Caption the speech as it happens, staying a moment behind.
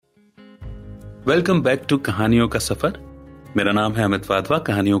Welcome back to कहानियों का सफर। मेरा नाम है अमित वाधवा,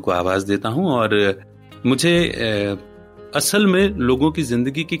 कहानियों को आवाज देता हूं और मुझे असल में लोगों की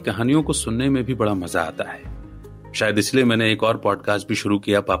जिंदगी की कहानियों को सुनने में भी बड़ा मजा आता है। शायद इसलिए मैंने एक और पॉडकास्ट भी शुरू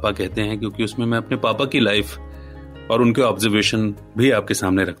किया, पापा कहते हैं, क्योंकि उसमें मैं अपने पापा की लाइफ और उनके ऑब्जर्वेशन भी आपके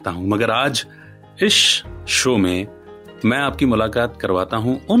सामने रखता हूं। मगर आज इस शो में मैं आपकी मुलाकात करवाता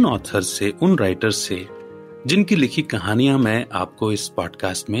हूं उन ऑथर से, उन राइटर से जिनकी लिखी कहानियां मैं आपको इस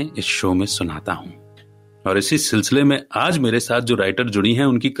पॉडकास्ट में, इस शो में सुनाता हूं। और इसी सिलसिले में आज मेरे साथ जो राइटर जुड़ी हैं,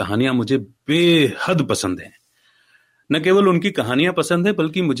 उनकी कहानियां मुझे बेहद पसंद हैं। न केवल उनकी कहानियां पसंद है,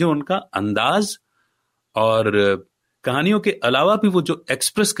 बल्कि मुझे उनका अंदाज और कहानियों के अलावा भी वो जो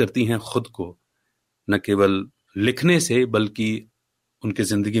एक्सप्रेस करती हैं खुद को, न केवल लिखने से बल्कि उनके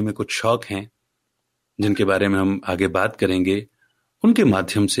जिंदगी में कुछ शौक हैं जिनके बारे में हम आगे बात करेंगे उनके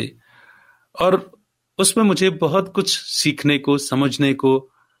माध्यम से, और उसमें मुझे बहुत कुछ सीखने को, समझने को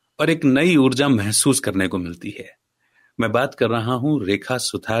और एक नई ऊर्जा महसूस करने को मिलती है। मैं बात कर रहा हूं रेखा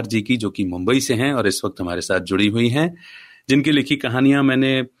सुथार जी की, जो कि मुंबई से हैं और इस वक्त हमारे साथ जुड़ी हुई हैं, जिनकी लिखी कहानियां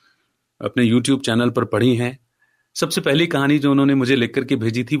मैंने अपने YouTube चैनल पर पढ़ी हैं। सबसे पहली कहानी जो उन्होंने मुझे लिख करके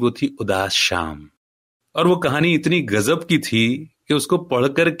भेजी थी वो थी उदास शाम, और वो कहानी इतनी गजब की थी कि उसको पढ़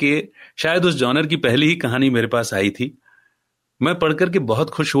करके शायद उस जॉनर की पहली ही कहानी मेरे पास आई थी। मैं पढ़ करके बहुत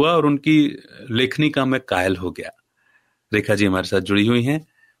खुश हुआ और उनकी लेखनी का मैं कायल हो गया। रेखा जी हमारे साथ जुड़ी हुई हैं।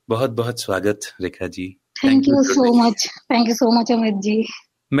 बहुत बहुत स्वागत रेखा ji. Thank you so much. Thank you so much Amit ji.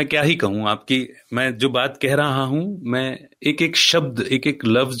 मैं क्या ही कहूं आपकी, मैं जो बात कह रहा हूं, मैं एक एक शब्द, एक एक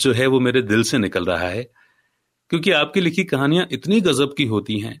लफ्ज जो है वो मेरे दिल से निकल रहा है, क्योंकि आपकी लिखी कहानियां इतनी गजब की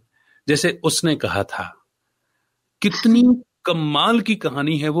होती हैं। जैसे उसने कहा था, कितनी कमाल की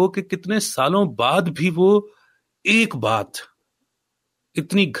कहानी है वो कि कितने सालों बाद भी वो एक बात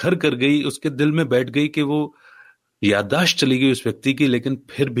इतनी घर कर गई, उसके दिल में बैठ गई कि वो याददाश्त चली गई उस व्यक्ति की, लेकिन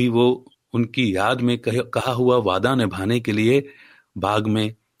फिर भी वो उनकी याद में कहा हुआ वादा निभाने के लिए बाग में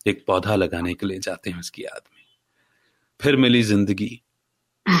एक पौधा लगाने के लिए जाते हैं उसकी याद में। फिर मिली जिंदगी।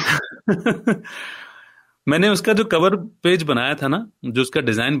 मैंने उसका जो कवर पेज बनाया था ना, जो उसका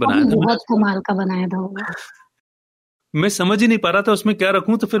डिजाइन बनाया था, बहुत कमाल का बनाया था वो। मैं समझ ही नहीं पा रहा था उसमें क्या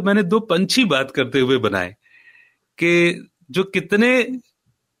रखूं, तो फिर मैंने दो पंछी बात करते हुए बनाए कि जो कितने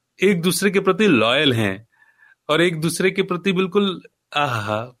एक दूसरे के प्रति लॉयल हैं और एक दूसरे के प्रति बिल्कुल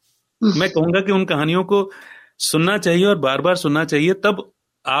मैं कहूंगा कि उन कहानियों को सुनना चाहिए और बार बार सुनना चाहिए। तब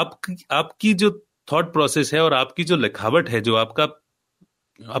आपकी जो थॉट प्रोसेस है और आपकी जो लिखावट है, जो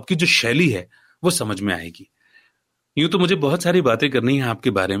आपकी जो शैली है, वो समझ में आएगी। यूं तो मुझे बहुत सारी बातें करनी है आपके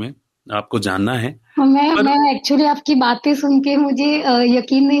बारे में, आपको जानना है। मैं एक्चुअली आपकी बातें सुन के मुझे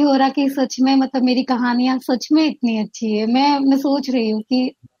यकीन नहीं हो रहा कि सच में, मतलब मेरी कहानियां सच में इतनी अच्छी है। मैं सोच रही हूँ कि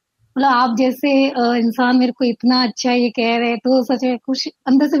मतलब आप जैसे इंसान मेरे को इतना अच्छा ये कह रहे हैं, तो सच में खुश,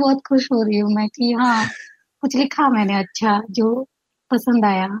 अंदर से बहुत खुश हो रही हूँ मैं कि हाँ, कुछ लिखा मैंने अच्छा जो पसंद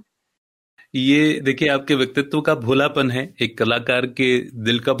आया। ये देखिए, आपके व्यक्तित्व का भोलापन है, एक कलाकार के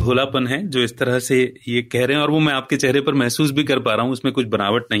दिल का भोलापन है जो इस तरह से ये कह रहे हैं, और वो मैं आपके चेहरे पर महसूस भी कर पा रहा हूं। उसमें कुछ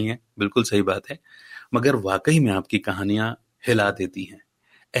बनावट नहीं है, बिल्कुल सही बात है। मगर वाकई में आपकी कहानियां हिला देती हैं।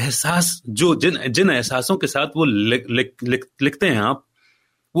 एहसास जो जिन एहसासों के साथ वो लिखते हैं आप,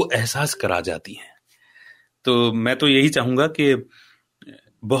 वो एहसास करा जाती हैं। तो मैं तो यही चाहूंगा कि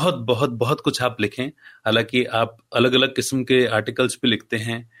बहुत बहुत बहुत कुछ आप लिखें। हालांकि आप अलग अलग किस्म के आर्टिकल्स भी लिखते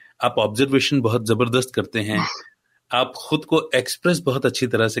हैं, आप ऑब्जर्वेशन बहुत जबरदस्त करते हैं, आप खुद को एक्सप्रेस बहुत अच्छी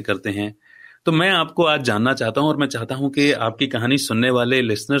तरह से करते हैं। तो मैं आपको आज जानना चाहता हूं, और मैं चाहता हूं कि आपकी कहानी सुनने वाले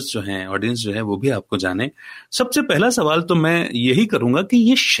लिसनर्स जो हैं, ऑडियंस जो है, वो भी आपको जाने। सबसे पहला सवाल तो मैं यही करूंगा कि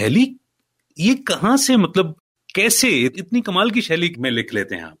ये शैली, ये कहां से, मतलब कैसे इतनी कमाल की शैली में लिख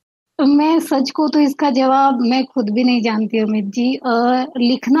लेते हैं आप? मैं सच को तो इसका जवाब मैं खुद भी नहीं जानती अमित जी।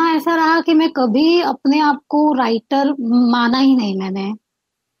 लिखना ऐसा रहा कि मैं कभी अपने आप को राइटर माना ही नहीं।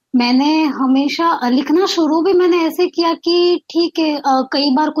 मैंने हमेशा लिखना शुरू भी मैंने ऐसे किया कि ठीक है,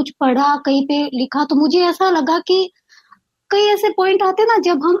 कई बार कुछ पढ़ा, कहीं पे लिखा, तो मुझे ऐसा लगा कि कई ऐसे पॉइंट आते ना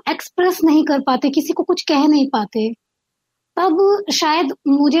जब हम एक्सप्रेस नहीं कर पाते, किसी को कुछ कह नहीं पाते, तब शायद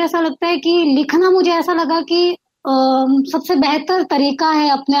मुझे ऐसा लगता है कि लिखना, मुझे ऐसा लगा कि सबसे बेहतर तरीका है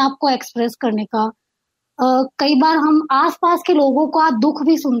अपने आप को एक्सप्रेस करने का। कई बार हम आसपास के लोगों का दुख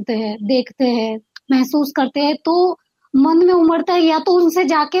भी सुनते हैं, देखते हैं, महसूस करते हैं, तो मन में उमड़ता है या तो उनसे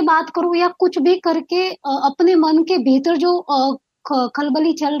जाके बात करूं या कुछ भी करके अपने मन के भीतर जो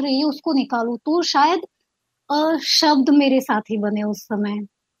खलबली चल रही है उसको निकालूं। तो शायद शब्द मेरे साथी बने उस समय।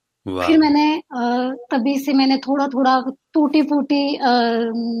 फिर मैंने तभी से मैंने थोड़ा थोड़ा टूटी फूटी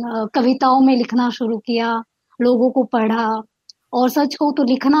कविताओं में लिखना शुरू किया, लोगों को पढ़ा, और सच कहूं तो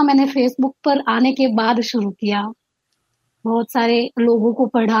लिखना मैंने फेसबुक पर आने के बाद शुरू किया। बहुत सारे लोगों को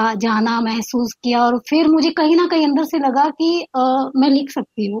पढ़ा, जाना, महसूस किया, और फिर मुझे कहीं ना कहीं अंदर से लगा कि मैं लिख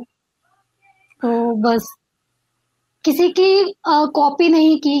सकती हूँ। तो बस किसी की कॉपी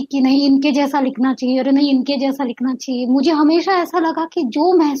नहीं की कि नहीं इनके जैसा लिखना चाहिए, और नहीं इनके जैसा लिखना चाहिए। मुझे हमेशा ऐसा लगा कि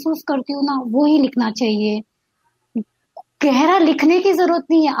जो महसूस करती हूँ ना वो ही लिखना चाहिए। गहरा लिखने की जरूरत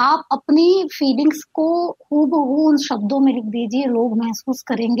नहीं है, आप अपनी फीलिंग्स को हूबहू उन शब्दों में लिख दीजिए, लोग महसूस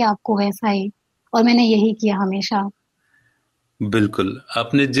करेंगे आपको वैसा ही। और मैंने यही किया हमेशा। बिल्कुल,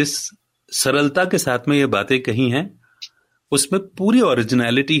 आपने जिस सरलता के साथ में ये बातें कही हैं उसमें पूरी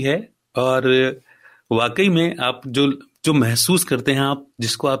ओरिजिनलिटी है। और वाकई में आप जो जो महसूस करते हैं, आप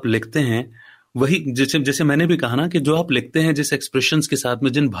जिसको आप लिखते हैं, वही जैसे जैसे मैंने भी कहा ना कि जो आप लिखते हैं, जिस एक्सप्रेशंस के साथ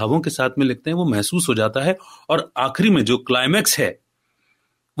में, जिन भावों के साथ में लिखते हैं, वो महसूस हो जाता है। और आखिरी में जो क्लाइमैक्स है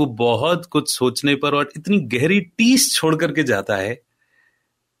वो बहुत कुछ सोचने पर और इतनी गहरी टीस छोड़ करके जाता है।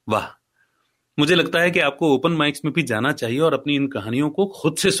 वाह। मुझे लगता है कि आपको ओपन माइक्स में भी जाना चाहिए और अपनी इन कहानियों को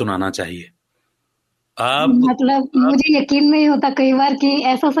खुद से सुनाना चाहिए। आप मतलब मुझे यकीन नहीं होता कई बार कि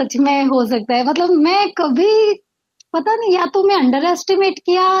ऐसा सच में हो सकता है। मतलब मैं कभी, पता नहीं, या तो मैं अंडर एस्टिमेट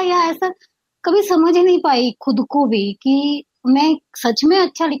किया या ऐसा, कभी समझ ही नहीं पाई खुद को भी कि मैं सच में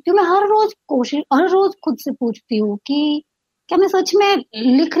अच्छा लिखती हूँ। मैं हर रोज कोशिश, हर रोज खुद से पूछती हूँ कि क्या मैं सच में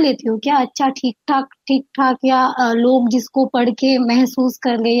लिख लेती हूँ क्या अच्छा, ठीक ठाक, या लोग जिसको पढ़ के महसूस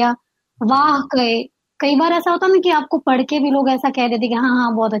कर ले, या वाह कहे। कई बार ऐसा होता ना कि आपको पढ़ के भी लोग ऐसा कह देते कि हाँ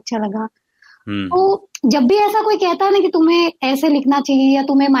हाँ बहुत अच्छा लगा। तो जब भी ऐसा कोई कहता है ना कि तुम्हें ऐसे लिखना चाहिए या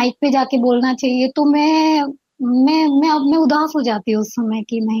तुम्हें माइक पे जाके बोलना चाहिए, तो मैं उदास हो जाती हूँ उस समय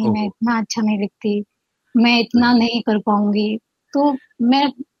कि नहीं, मैं ओहो। इतना अच्छा नहीं लिखती, मैं इतना नहीं। नहीं कर पाऊंगी। तो मैं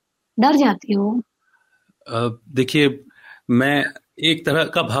डर जाती हूँ। देखिए, मैं एक तरह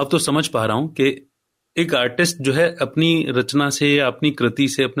का भाव तो समझ पा रहा हूं कि एक आर्टिस्ट जो है अपनी रचना से या अपनी कृति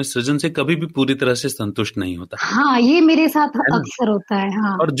से, अपने सृजन से कभी भी पूरी तरह से संतुष्ट नहीं होता हाँ, ये मेरे साथ है ना। अक्सर होता है।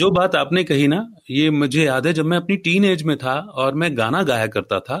 हाँ। और जो बात आपने कही ना, ये मुझे याद है, जब मैं अपनी टीन एज में था और मैं गाना गाया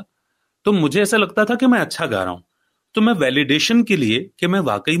करता था, तो मुझे ऐसा लगता था कि मैं अच्छा गा रहा हूं। तो मैं वैलिडेशन के लिए कि मैं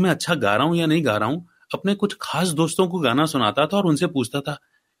वाकई में अच्छा गा रहा हूं या नहीं गा रहा हूं, अपने कुछ खास दोस्तों को गाना सुनाता था और उनसे पूछता था,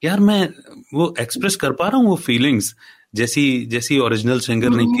 यार मैं वो एक्सप्रेस कर पा रहा हूँ वो फीलिंग्स जैसी जैसी ओरिजिनल सिंगर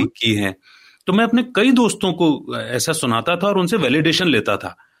ने हम्म। की है। तो मैं अपने कई दोस्तों को ऐसा सुनाता था और उनसे वैलिडेशन लेता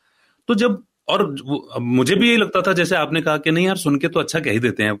था। तो जब और अब मुझे भी यही लगता था, जैसे आपने कहा कि नहीं यार, सुन के तो अच्छा कह ही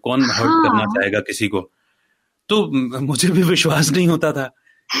देते हैं, कौन हर्ट करना हाँ। चाहेगा किसी को। तो मुझे भी विश्वास नहीं होता था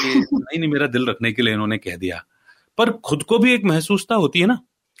कि नहीं नहीं, मेरा दिल रखने के लिए इन्होंने कह दिया। पर खुद को भी एक महसूसता होती है ना,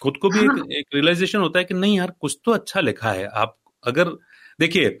 खुद को भी एक हाँ। एक रियलाइजेशन होता है कि नहीं यार, कुछ तो अच्छा लिखा है। आप अगर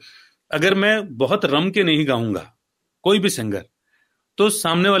देखिए, अगर मैं बहुत रम के नहीं गाऊंगा कोई भी सिंगर, तो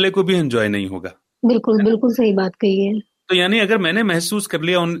सामने वाले को भी एंजॉय नहीं होगा, बिल्कुल है ना। बिल्कुल सही बात कही है। तो यानी अगर मैंने महसूस कर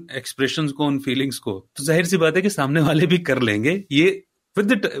लिया उन एक्सप्रेशंस को, उन फीलिंग्स को, तो जाहिर सी बात है कि सामने वाले भी कर लेंगे ये।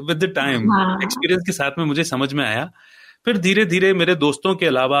 विद द टाइम, हाँ। एक्सपीरियंस के साथ में मुझे समझ में आया। फिर धीरे धीरे मेरे दोस्तों के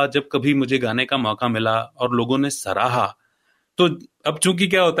अलावा जब कभी मुझे गाने का मौका मिला और लोगों ने सराहा, तो अब चूंकि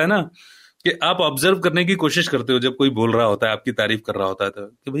क्या होता है ना कि आप ऑब्जर्व करने की कोशिश करते हो, जब कोई बोल रहा होता है, आपकी तारीफ कर रहा होता है, तो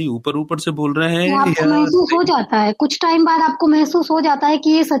कि भाई ऊपर ऊपर से बोल रहे ये हैं आपको या महसूस हो सही जाता है, कुछ टाइम बाद आपको महसूस हो जाता है कि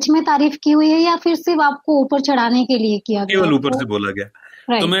ये सच में तारीफ की हुई है या फिर सिर्फ आपको ऊपर चढ़ाने के लिए किया गया है। केवल ऊपर तो से बोला गया।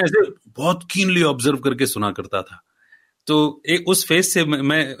 तो राइट। मैं ऐसे बहुत कीनली ऑब्जर्व करके सुना करता था। तो एक उस फेज से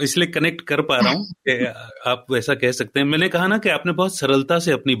मैं इसलिए कनेक्ट कर पा रहा हूँ कि आप वैसा कह सकते हैं। मैंने कहा ना कि आपने बहुत सरलता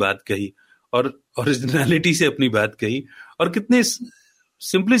से अपनी बात कही और ओरिजिनलिटी से अपनी बात कही, और कितने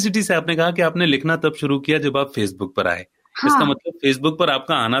सिंप्लिसिटी से आपने कहा कि आपने लिखना तब शुरू किया जब आप फेसबुक पर आए। इसका हाँ। मतलब फेसबुक पर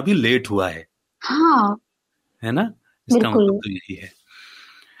आपका आना भी लेट हुआ हाँ। है ना। इसका बिल्कुल। मतलब तो यही है।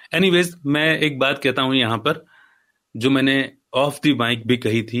 एनीवेज, मैं एक बात कहता हूं यहां पर, जो मैंने ऑफ द माइक भी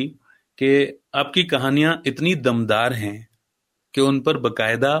कही थी, कि आपकी कहानियां इतनी दमदार हैं कि उन पर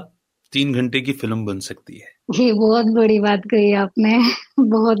बकायदा 3 घंटे की फिल्म बन सकती है। ये बहुत बड़ी बात कही आपने।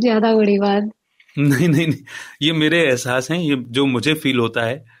 बहुत ज्यादा बड़ी बात। नहीं नहीं नहीं, ये मेरे एहसास हैं, ये जो मुझे फील होता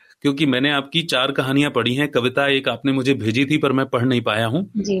है, क्योंकि मैंने आपकी 4 कहानियां पढ़ी हैं। कविता एक आपने मुझे भेजी थी पर मैं पढ़ नहीं पाया हूं।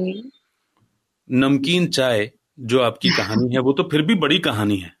 जी। नमकीन चाय जो आपकी कहानी है, वो तो फिर भी बड़ी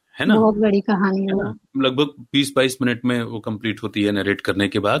कहानी है ना। बहुत बड़ी कहानी है है ना, वो। लगभग 20-22 मिनट में वो कंप्लीट होती है नरेट करने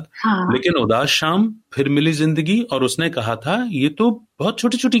के बाद। हाँ। लेकिन उदास शाम, फिर मिली जिंदगी, और उसने कहा था ये तो बहुत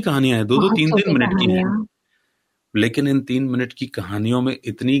छोटी छोटी कहानियां हैं, दो दो बहुत तीन तीन छोटी मिनट की हैं। कहानियां। लेकिन इन 3 मिनट की कहानियों में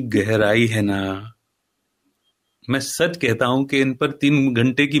इतनी गहराई है ना। मैं सच कहता हूं कि इन पर 3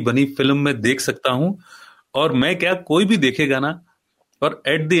 घंटे की बनी फिल्म मैं देख सकता हूं। और मैं क्या, कोई भी देखेगा ना, और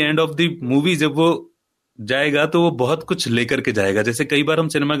eight the end of the movie जब वो जाएगा तो वो बहुत कुछ लेकर के जाएगा। जैसे कई बार हम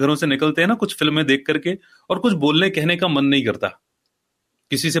सिनेमा घरों से निकलते हैं ना कुछ फिल्में देख करके, और कुछ बोलने कहने का मन नहीं करता,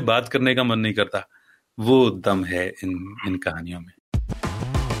 किसी से बात करने का मन नहीं करता। वो दम है इन इन कहानियों में।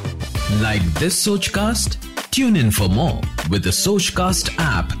 Like this Sochcast? Tune in for more with the Sochcast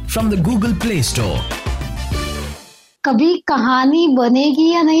app from the Google Play Store. कभी कहानी बनेगी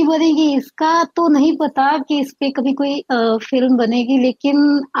या नहीं बनेगी इसका तो नहीं पता कि इस पे कभी कोई फिल्म बनेगी,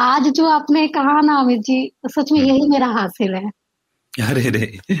 लेकिन आज जो आपने कहा ना अमित जी, सच में यही मेरा हासिल है। अरे रे,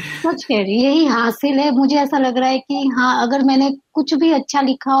 सच कह रही, यही हासिल है। मुझे ऐसा लग रहा है कि हाँ, अगर मैंने कुछ भी अच्छा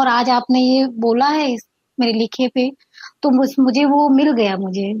लिखा और आज आपने ये बोला है इस मेरे लिखे पे, तो मुझे वो मिल गया।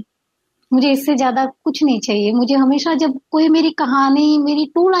 मुझे इससे ज्यादा कुछ नहीं चाहिए। मुझे हमेशा जब कोई मेरी कहानी, मेरी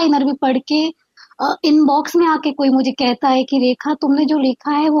 2 लाइनर भी पढ़ के इनबॉक्स में आके कोई मुझे कहता है कि रेखा तुमने जो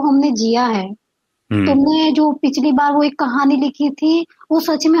लिखा है वो हमने जिया है, तुमने जो पिछली बार वो एक कहानी लिखी थी वो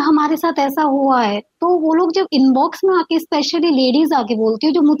सच में हमारे साथ ऐसा हुआ है, तो वो लोग जब इनबॉक्स में आके, स्पेशली लेडीज आके बोलती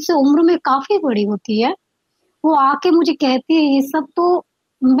है जो मुझसे उम्र में काफी बड़ी होती है, वो आके मुझे कहती है ये सब, तो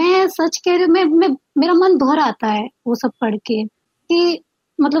मैं सच कह रही हूँ, मैं मेरा मन भर आता है वो सब पढ़ के कि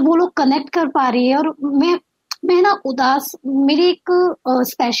मतलब वो लोग कनेक्ट कर पा रही है। और मैं ना उदास, मेरी एक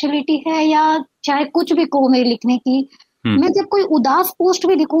स्पेशलिटी है, या चाहे कुछ भी कहो मेरे लिखने की, मैं जब कोई उदास पोस्ट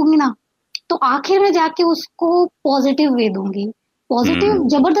भी लिखूंगी ना तो आखिर में जाके उसको पॉजिटिव वे दूंगी। पॉजिटिव,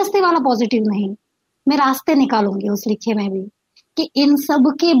 जबरदस्ती वाला पॉजिटिव नहीं, मैं रास्ते निकालूंगी उस लिखे में भी कि इन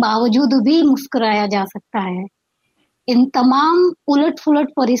सब के बावजूद भी मुस्कुराया जा सकता है। इन तमाम उलट फुलट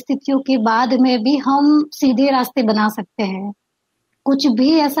परिस्थितियों के बाद में भी हम सीधे रास्ते बना सकते हैं। कुछ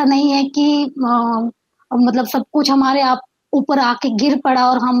भी ऐसा नहीं है कि मतलब सब कुछ हमारे आप ऊपर आके गिर पड़ा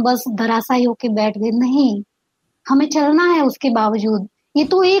और हम बस धराशायी होके बैठ गए। नहीं, हमें चलना है उसके बावजूद। ये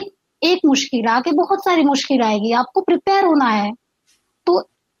तो एक मुश्किल, आगे बहुत सारी मुश्किल आएगी, आपको प्रिपेयर होना है। तो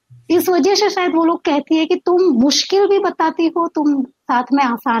इस वजह से शायद वो लोग कहती है कि तुम मुश्किल भी बताती हो, तुम साथ में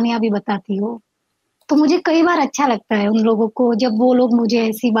आसानियां भी बताती हो। तो मुझे कई बार अच्छा लगता है उन लोगों को जब वो लोग मुझे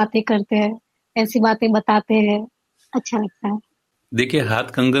ऐसी बातें करते हैं, ऐसी बातें बताते हैं, अच्छा लगता है। देखिए,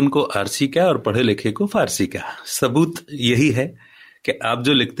 हाथ कंगन को आरसी का और पढ़े लिखे को फारसी का। सबूत यही है कि आप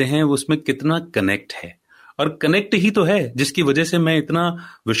जो लिखते हैं उसमें कितना कनेक्ट है, और कनेक्ट ही तो है जिसकी वजह से मैं इतना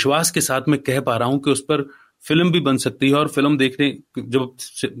विश्वास के साथ में कह पा रहा हूं कि उस पर फिल्म भी बन सकती है। और फिल्म देखने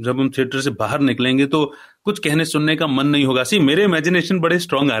जब हम थिएटर से बाहर निकलेंगे तो कुछ कहने सुनने का मन नहीं होगा। मेरे इमेजिनेशन बड़े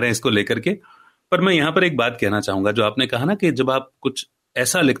स्ट्रांग आ रहे हैं इसको लेकर के। पर मैं यहाँ पर एक बात कहना चाहूंगा, जो आपने कहा ना कि जब आप कुछ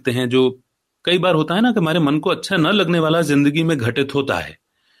ऐसा लिखते हैं जो कई बार होता है ना कि हमारे मन को अच्छा न लगने वाला जिंदगी में घटित होता है,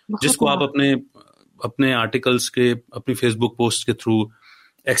 जिसको आप अपने आर्टिकल्स के, अपनी फेसबुक पोस्ट के थ्रू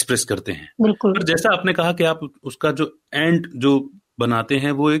एक्सप्रेस करते हैं। पर जैसा आपने कहा कि आप उसका जो एंड जो बनाते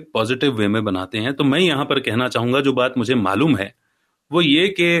हैं वो एक पॉजिटिव वे में बनाते हैं, तो मैं यहाँ पर कहना चाहूंगा, जो बात मुझे मालूम है वो ये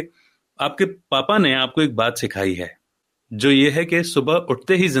कि आपके पापा ने आपको एक बात सिखाई है, जो ये है कि सुबह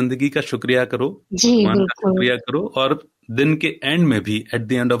उठते ही जिंदगी का शुक्रिया करो, भगवान का शुक्रिया करो, और दिन के एंड में भी, at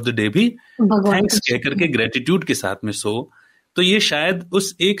the end of the day भी थैंक्स कह करके ग्रेटिट्यूड के साथ में सो। तो ये शायद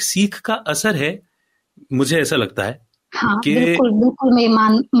उस एक सीख का असर है, मुझे ऐसा लगता है। हाँ, कि बिल्कुल मैं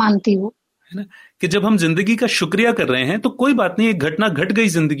मानती हूँ, है ना, कि जब हम जिंदगी का शुक्रिया कर रहे हैं तो कोई बात नहीं, एक घटना घट गई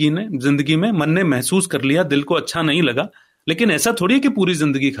जिंदगी में, मन ने महसूस कर लिया, दिल को अच्छा नहीं लगा, लेकिन ऐसा थोड़ी है कि पूरी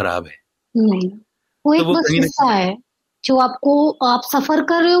जिंदगी खराब है। नहीं, वो एक बस हिस्सा है जो आप सफर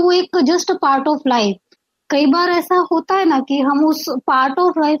कर रहे हो, वो एक जस्ट पार्ट ऑफ लाइफ। कई बार ऐसा होता है ना कि हम उस पार्ट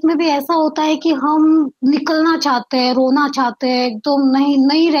ऑफ लाइफ में भी ऐसा होता है कि हम निकलना चाहते हैं, रोना चाहते हैं, एकदम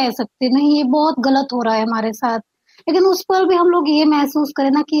नहीं रह सकते, नहीं ये बहुत गलत हो रहा है हमारे साथ, लेकिन उस पर भी हम लोग ये महसूस करें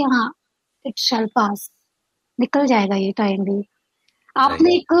ना कि हाँ, इट शैल पास, निकल जाएगा ये टाइम भी।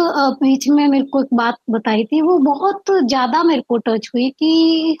 आपने एक बीच में मेरे को एक बात बताई थी, वो बहुत ज्यादा मेरे को टच हुई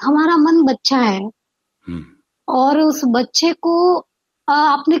कि हमारा मन बच्चा है और उस बच्चे को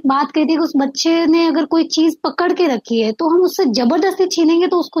आपने एक बात कही थी कि उस बच्चे ने अगर कोई चीज पकड़ के रखी है तो हम उससे जबरदस्ती छीनेंगे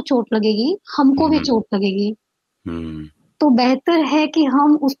तो उसको चोट लगेगी, हमको भी चोट लगेगी। तो बेहतर है कि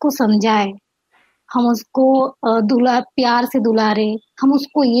हम उसको समझाएं, हम उसको प्यार से दुलारे, हम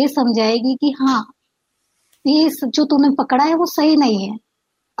उसको ये समझाएगी कि हाँ, ये जो तूने पकड़ा है वो सही नहीं है,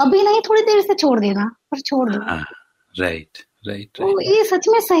 अभी नहीं, थोड़ी देर से छोड़ देना, पर छोड़ दो। राइट। तो ये सच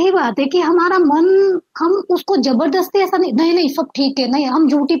में सही बात है कि हमारा मन, हम उसको जबरदस्ती ऐसा नहीं सब ठीक है, नहीं, हम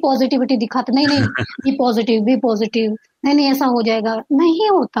झूठी पॉजिटिविटी दिखाते, नहीं बी पॉजिटिव, नहीं ऐसा हो जाएगा, नहीं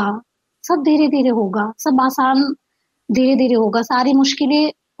होता, सब धीरे धीरे होगा, सब आसान धीरे धीरे होगा, सारी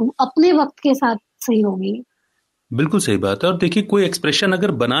मुश्किलें अपने वक्त के साथ सही होगी। बिल्कुल सही बात है। और देखिए, कोई एक्सप्रेशन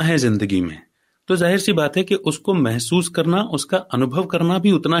अगर बना है जिंदगी में तो जाहिर सी बात है कि उसको महसूस करना, उसका अनुभव करना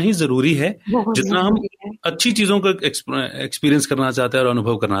भी उतना ही जरूरी है जितना हम अच्छी चीजों का एक्सपीरियंस करना चाहते हैं और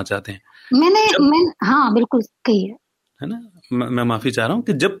अनुभव करना चाहते हैं। हाँ, बिल्कुल कही है ना। मैं माफी चाह रहा हूँ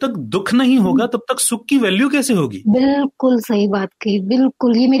कि जब तक दुख नहीं होगा तब तक सुख की वैल्यू कैसे होगी। बिल्कुल सही बात कही,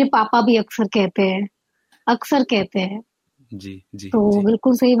 बिल्कुल, ये मेरे पापा भी अक्सर कहते हैं। अक्सर कहते हैं। जी जी तो जी।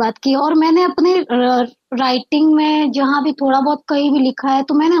 बिल्कुल सही बात की। और मैंने अपने राइटिंग में जहां भी थोड़ा बहुत कहीं भी लिखा है,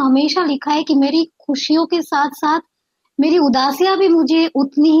 तो मैंने हमेशा लिखा है कि मेरी खुशियों के साथ साथ मेरी उदासियां भी मुझे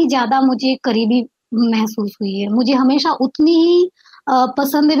उतनी ही ज्यादा मुझे करीबी महसूस हुई है। मुझे हमेशा उतनी ही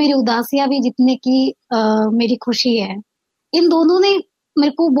पसंद है मेरी उदासियां भी जितने की मेरी खुशी है। इन दोनों ने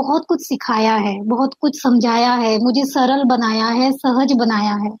मेरे को बहुत कुछ सिखाया है, बहुत कुछ समझाया है, मुझे सरल बनाया है, सहज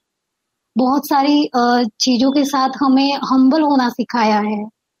बनाया है। बहुत सारी चीजों के साथ हमें हम्बल होना सिखाया है।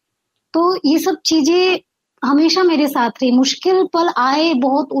 तो ये सब चीजें हमेशा मेरे साथ रही। मुश्किल पल आए,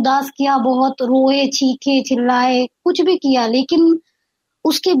 बहुत उदास किया, बहुत रोए, चीखे, चिल्लाए, कुछ भी किया, लेकिन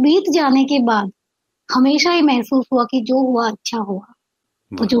उसके बीत जाने के बाद हमेशा ये महसूस हुआ कि जो हुआ अच्छा हुआ,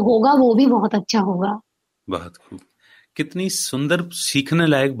 तो वाह, जो होगा वो भी बहुत अच्छा होगा। बहुत खूब। कितनी सुंदर सीखने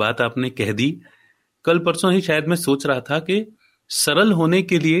लायक बात आपने कह दी। कल परसों ही शायद मैं सोच रहा था कि सरल होने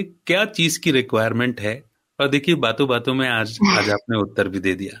के लिए क्या चीज की रिक्वायरमेंट है, और देखिए बातों बातों में आज आज आपने उत्तर भी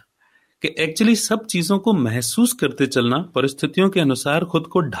दे दिया कि एक्चुअली सब चीजों को महसूस करते चलना, परिस्थितियों के अनुसार खुद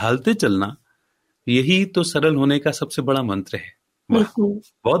को ढालते चलना, यही तो सरल होने का सबसे बड़ा मंत्र है। वाह, बिल्कुल।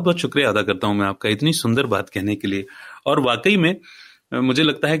 बहुत बहुत शुक्रिया अदा करता हूं मैं आपका इतनी सुंदर बात कहने के लिए। और वाकई में मुझे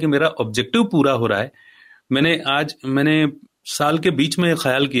लगता है कि मेरा ऑब्जेक्टिव पूरा हो रहा है। मैंने साल के बीच में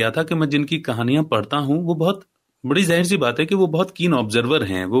ख्याल किया था कि मैं जिनकी कहानियां पढ़ता हूं वो बहुत, बड़ी जाहिर सी बात है कि वो बहुत कीन ऑब्जर्वर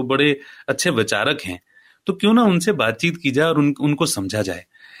हैं, वो बड़े अच्छे विचारक हैं, तो क्यों ना उनसे बातचीत की जाए और उनको समझा जाए।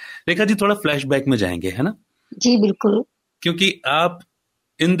 रेखा जी, थोड़ा फ्लैशबैक में जाएंगे, है ना? जी बिल्कुल। क्योंकि आप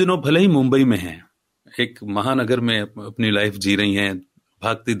इन दिनों भले ही मुंबई में हैं, एक महानगर में अपनी लाइफ जी रही हैं,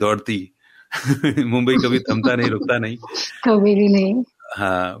 भागती दौड़ती। मुंबई कभी थमता नहीं, रुकता नहीं। कभी भी नहीं।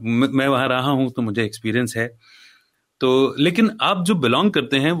 हाँ, मैं वहां रहा हूं तो मुझे एक्सपीरियंस है। तो लेकिन आप जो बिलोंग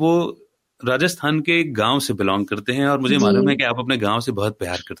करते हैं वो राजस्थान के गांव से बिलोंग करते हैं, और मुझे जी, मालूम है कि आप अपने गांव से बहुत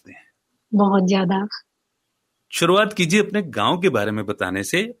प्यार करते हैं। बहुत ज्यादा। शुरुआत कीजिए अपने गांव के बारे में बताने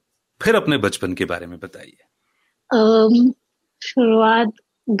से, फिर अपने बचपन के बारे में बताइए। अम, शुरुआत,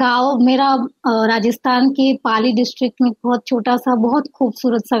 गांव मेरा राजस्थान के पाली डिस्ट्रिक्ट में बहुत छोटा सा, बहुत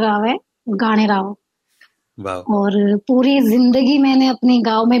खूबसूरत सा गांव है, गाणेराव। वाह। और पूरी जिंदगी मैंने अपने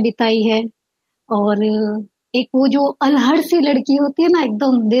गांव में बिताई है। और एक वो जो अल्हड़ सी लड़की होती है ना,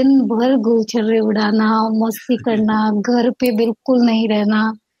 एकदम दिन भर गुलछर्रे उड़ाना, मस्ती करना, घर पे बिल्कुल नहीं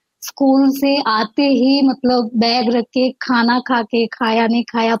रहना, स्कूल से आते ही मतलब बैग रख के खाना खा के, खाया नहीं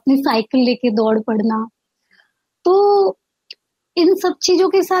खाया, अपनी साइकिल लेके दौड़ पड़ना। तो इन सब चीजों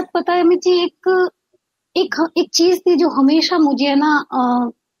के साथ पता है मुझे एक एक एक चीज थी जो हमेशा मुझे है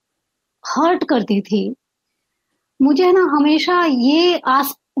ना हर्ट करती थी। मुझे है ना हमेशा ये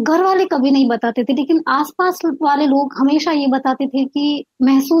आस घर वाले कभी नहीं बताते थे, लेकिन आसपास वाले लोग हमेशा ये बताते थे, कि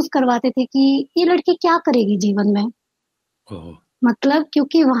महसूस करवाते थे कि ये लड़की क्या करेगी जीवन में। ओह। मतलब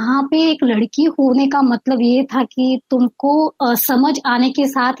क्योंकि वहां पे एक लड़की होने का मतलब ये था कि तुमको समझ आने के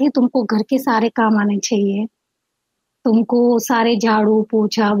साथ ही तुमको घर के सारे काम आने चाहिए। तुमको सारे झाड़ू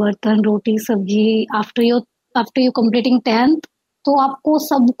पोछा बर्तन रोटी सब्जी, आफ्टर यू कंप्लीटिंग 10th, तो आपको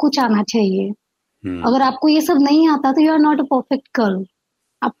सब कुछ आना चाहिए। अगर आपको ये सब नहीं आता तो you are not a perfect girl.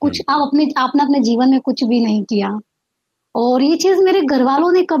 आपने अपने जीवन में कुछ भी नहीं किया। और ये चीज मेरे घर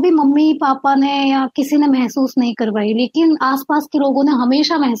वालों ने कभी, मम्मी पापा ने या किसी ने महसूस नहीं करवाई, लेकिन आसपास के लोगों ने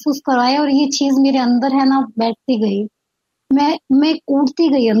हमेशा महसूस करवाया। और ये चीज मेरे अंदर है ना बैठती गई। मैं कूदती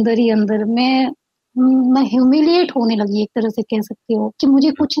गई अंदर ही अंदर। मैं ह्यूमिलिएट होने लगी, एक तरह से कह सकती हो, कि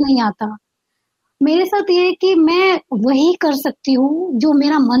मुझे कुछ नहीं आता। मेरे साथ ये है कि मैं वही कर सकती हूँ जो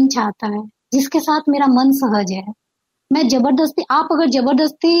मेरा मन चाहता है, जिसके साथ मेरा मन सहज है। मैं जबरदस्ती, आप अगर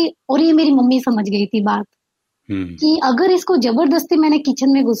जबरदस्ती, और ये मेरी मम्मी समझ गई थी बात, कि अगर इसको जबरदस्ती मैंने किचन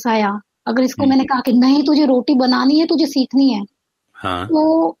में घुसाया, अगर इसको मैंने कहा कि नहीं तुझे रोटी बनानी है, तुझे सीखनी है, हाँ।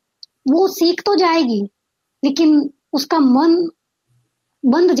 तो वो सीख तो जाएगी, लेकिन उसका मन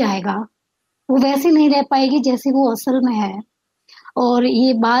बंद जाएगा। वो वैसे नहीं रह पाएगी जैसे वो असल में है। और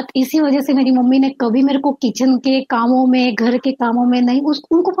ये बात इसी वजह से मेरी मम्मी ने कभी मेरे को किचन के कामों में, घर के कामों में नहीं,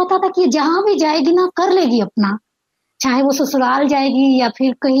 उनको पता था कि जहां भी जाएगी ना कर लेगी अपना, चाहे वो ससुराल जाएगी या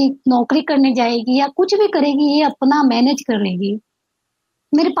फिर कहीं नौकरी करने जाएगी या कुछ भी करेगी, ये अपना मैनेज कर लेगी।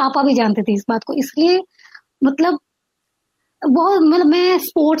 मेरे पापा भी जानते थे इस बात को, इसलिए मतलब बहुत, मतलब मैं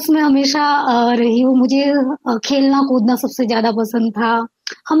स्पोर्ट्स में हमेशा रही हूँ। मुझे खेलना कूदना सबसे ज्यादा पसंद था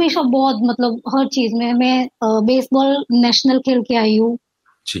हमेशा, बहुत, मतलब हर चीज में। मैं बेसबॉल नेशनल खेल के आई हूँ।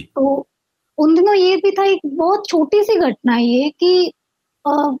 तो उन दिनों ये भी था, एक बहुत छोटी सी घटना ये, कि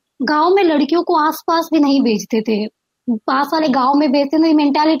गांव में लड़कियों को आसपास भी नहीं भेजते थे। पास वाले गांव में भेजते थे,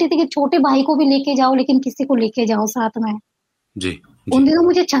 मेंटालिटी थी कि छोटे भाई को भी लेके जाओ, लेकिन किसी को लेके जाओ साथ में। जी। उन दिनों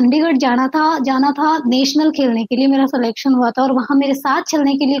मुझे चंडीगढ़ जाना था नेशनल खेलने के लिए, मेरा सिलेक्शन हुआ था, और वहां मेरे साथ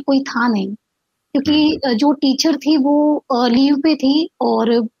चलने के लिए कोई था नहीं। क्योंकि जो टीचर थी वो लीव पे थी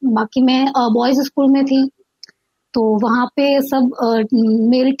और बाकी मैं बॉयज स्कूल में थी, तो वहां पे सब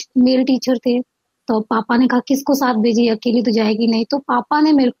मेल मेल टीचर थे। तो पापा ने कहा किसको साथ भेजिए, अकेली तो जाएगी नहीं। तो पापा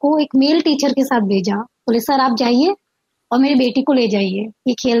ने मेरे को एक मेल टीचर के साथ भेजा, बोले सर आप जाइए और मेरी बेटी को ले जाइए,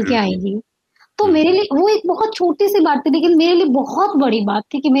 ये खेल के आएगी। तो मेरे लिए वो एक बहुत छोटी सी बात थी, लेकिन मेरे लिए बहुत बड़ी बात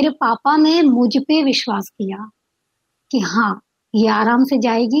थी कि मेरे पापा ने मुझ पे विश्वास किया कि हाँ ये आराम से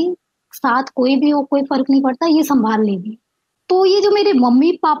जाएगी, साथ कोई भी हो कोई फर्क नहीं पड़ता, ये संभाल लेगी। तो ये जो मेरे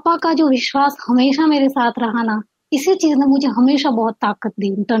मम्मी पापा का जो विश्वास हमेशा मेरे साथ रहा ना, इसी चीज ने मुझे हमेशा बहुत ताकत दी,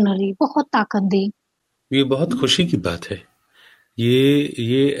 इंटरनली बहुत ताकत दी। ये बहुत खुशी की बात है।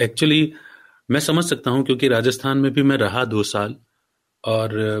 ये एक्चुअली मैं समझ सकता हूँ, क्योंकि राजस्थान में भी मैं रहा 2 साल,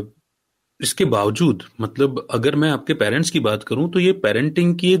 और इसके बावजूद मतलब अगर मैं आपके पेरेंट्स की बात करूं तो ये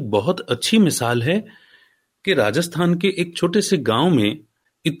पेरेंटिंग की एक बहुत अच्छी मिसाल है कि राजस्थान के एक छोटे से गांव में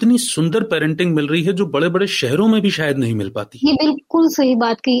इतनी सुंदर पेरेंटिंग मिल रही है जो बड़े बड़े शहरों में भी शायद नहीं मिल पाती। ये बिल्कुल सही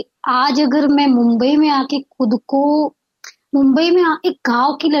बात की। आज अगर मैं मुंबई में आके खुद को, मुंबई में एक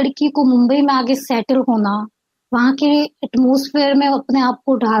गांव की लड़की को मुंबई में आके सेटल होना, वहां के एटमोस्फेयर में अपने आप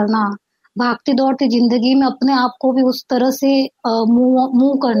को ढालना, भागती दौड़ती जिंदगी में अपने आप को भी उस तरह से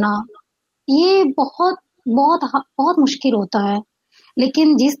मूव करना, ये बहुत बहुत बहुत मुश्किल होता है।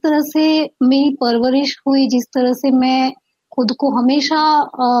 लेकिन जिस तरह से मेरी परवरिश हुई, जिस तरह से मैं खुद को हमेशा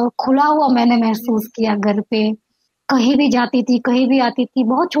खुला हुआ मैंने महसूस किया, घर पे कहीं भी जाती थी कहीं भी आती थी।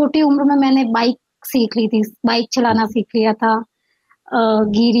 बहुत छोटी उम्र में मैंने बाइक सीख ली थी, बाइक चलाना सीख लिया था।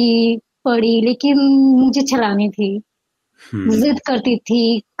 गिरी पड़ी लेकिन मुझे चलानी थी, जिद करती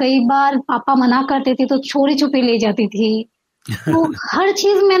थी, कई बार पापा मना करते थे तो चोरी छुपे ले जाती थी। तो हर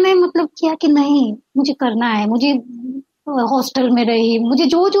चीज मैंने मतलब किया कि नहीं मुझे करना है, मुझे हॉस्टल में रही, मुझे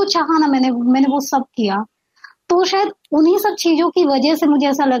जो जो चाहा ना मैंने वो सब किया। तो शायद उन्हीं सब चीजों की वजह से मुझे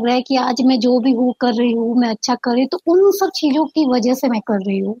ऐसा लग रहा है कि आज मैं जो भी हूँ कर रही हूँ, मैं अच्छा कर रही हूँ, तो उन सब चीजों की वजह से मैं कर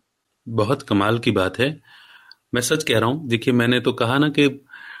रही हूँ। बहुत कमाल की बात है, मैं सच कह रहा हूँ। देखिए मैंने तो कहा ना कि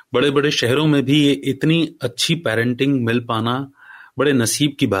बड़े बड़े शहरों में भी ये इतनी अच्छी पेरेंटिंग मिल पाना बड़े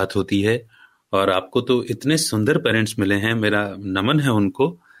नसीब की बात होती है, और आपको तो इतने सुंदर पेरेंट्स मिले हैं, मेरा नमन है उनको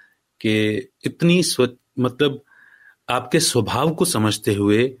कि इतनी मतलब आपके स्वभाव को समझते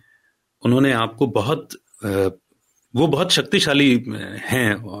हुए उन्होंने आपको बहुत वो बहुत शक्तिशाली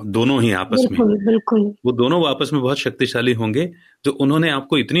हैं दोनों ही आपस में। बिल्कुल बिल्कुल, वो दोनों आपस में बहुत शक्तिशाली होंगे जो उन्होंने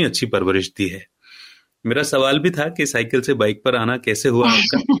आपको इतनी अच्छी परवरिश दी है। मेरा सवाल भी था कि साइकिल से बाइक पर आना कैसे हुआ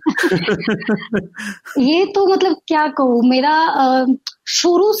आपका? ये तो मतलब क्या कहूँ, मेरा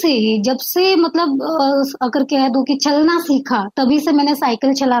शुरू से ही जब से मतलब अगर कह दो कि चलना सीखा, तभी से मैंने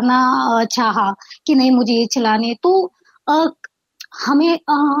साइकिल चलाना चाहा कि नहीं मुझे ये चलानी है। तो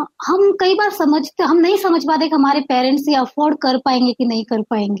हम कई बार हम नहीं समझ पाते कि हमारे पेरेंट्स ये अफोर्ड कर पाएंगे कि नहीं कर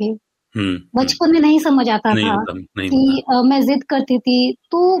पाएंगे। बचपन में नहीं समझ आता था कि मैं जिद करती थी।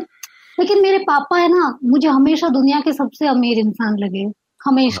 तो लेकिन मेरे पापा है ना, मुझे हमेशा दुनिया के सबसे अमीर इंसान लगे,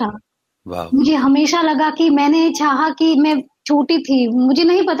 हमेशा। मुझे हमेशा लगा कि मैंने चाहा कि मैं छोटी थी, मुझे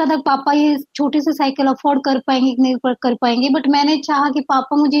नहीं पता था पापा ये छोटी सी साइकिल अफोर्ड कर पाएंगे कि नहीं कर पाएंगे, बट मैंने चाहा कि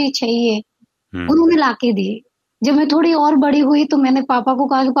पापा मुझे ये चाहिए, उन्होंने लाके दी। जब मैं थोड़ी और बड़ी हुई तो मैंने पापा को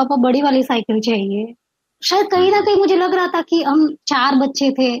कहा कि पापा बड़ी वाली साइकिल चाहिए। शायद कहीं ना कहीं मुझे लग रहा था कि हम 4 बच्चे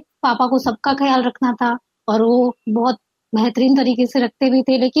थे, पापा को सबका ख्याल रखना था और वो बहुत बेहतरीन तरीके से रखते भी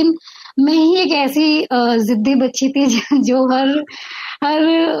थे। लेकिन मैं ही एक ऐसी जिद्दी बच्ची थी जो हर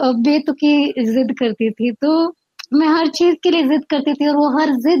बेतुकी जिद करती थी। तो मैं हर चीज के लिए जिद करती थी और वो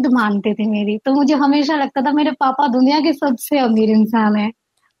हर जिद मानते थे मेरी। तो मुझे हमेशा लगता था मेरे पापा दुनिया के सबसे अमीर इंसान है।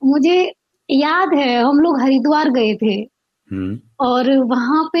 मुझे याद है हम लोग हरिद्वार गए थे और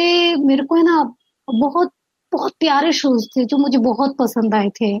वहां पे मेरे को है ना बहुत बहुत प्यारे शूज थे जो मुझे बहुत पसंद आए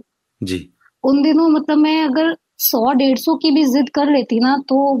थे जी। उन दिनों मतलब मैं अगर 100-150 की भी जिद कर लेती ना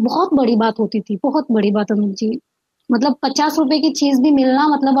तो बहुत बड़ी बात होती थी, बहुत बड़ी बात अनुज जी। मतलब 50 रुपए की चीज भी मिलना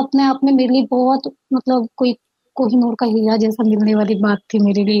मतलब अपने आप में मेरे लिए बहुत मतलब कोई कोहिनूर का हीरा जैसा मिलने वाली बात थी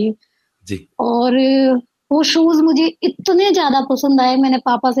मेरे लिए जी। और वो शूज मुझे इतने ज्यादा पसंद आए, मैंने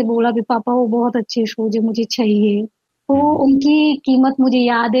पापा से बोला कि पापा वो बहुत अच्छे शूज है, मुझे चाहिए। तो उनकी कीमत मुझे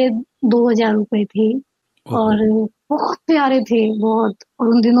याद है 2000 रुपए थी और बहुत प्यारे थे बहुत। और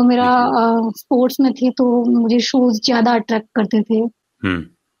उन दिनों मेरा स्पोर्ट्स में थी तो मुझे शूज ज्यादा अट्रैक्ट करते थे।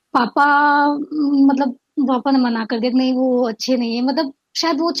 पापा मतलब पापा ने मना कर दिया नहीं वो अच्छे नहीं है, मतलब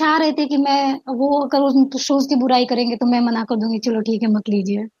शायद वो चाह रहे थे कि मैं वो अगर उस शूज की बुराई करेंगे तो मैं मना कर दूंगी, चलो ठीक है मत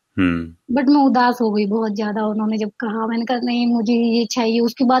लीजिए। बट मैं उदास हो गई बहुत ज्यादा उन्होंने जब कहा। मैंने कहा नहीं मुझे ये चाहिए,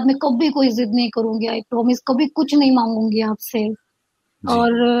 उसके बाद मैं कभी कोई जिद नहीं करूंगी, आई प्रॉमिस कभी कुछ नहीं मांगूंगी आपसे।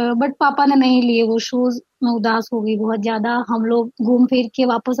 और बट पापा ने नहीं लिए वो शूज। मैं उदास हो गई बहुत ज्यादा। हम लोग घूम फिर के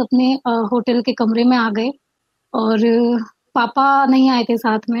वापस अपने होटल के कमरे में आ गए और पापा नहीं आए थे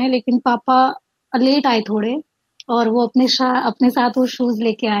साथ में, लेकिन पापा लेट आए थोड़े और वो अपने साथ वो शूज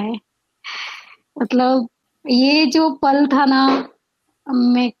लेके आए। मतलब ये जो पल था ना,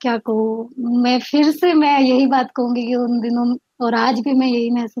 मैं क्या कहूँ, मैं यही बात कहूंगी कि उन दिनों और आज भी मैं यही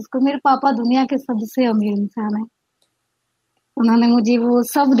महसूस करूँ, मेरे पापा दुनिया के सबसे अमीर इंसान है। उन्होंने मुझे वो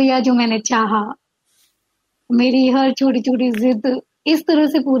सब दिया जो मैंने चाहा। मेरी हर छोटी छोटी जिद इस तरह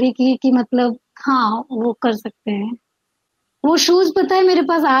से पूरी की कि मतलब हाँ वो कर सकते हैं। वो शूज पता है मेरे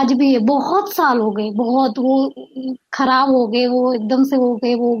पास आज भी है, बहुत साल हो गए, बहुत वो खराब हो गए, वो एकदम से हो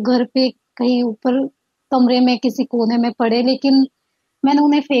गए, वो घर पे कहीं ऊपर कमरे में किसी कोने में पड़े, लेकिन मैंने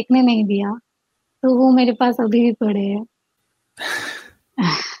उन्हें फेंकने नहीं दिया, तो वो मेरे पास अभी भी पड़े हैं।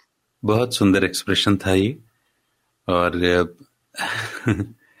 बहुत सुंदर एक्सप्रेशन था ये। और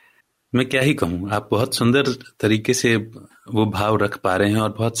मैं क्या ही कहूँ, आप बहुत सुंदर तरीके से वो भाव रख पा रहे हैं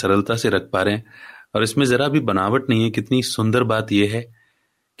और बहुत सरलता से रख पा रहे हैं, और इसमें जरा भी बनावट नहीं है। कितनी सुंदर बात यह है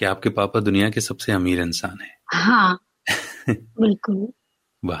कि आपके पापा दुनिया के सबसे अमीर इंसान हैं। हाँ बिल्कुल।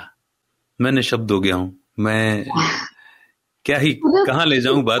 वाह, मैं निशब्द हो गया हूँ। मैं क्या ही मतलब कहाँ ले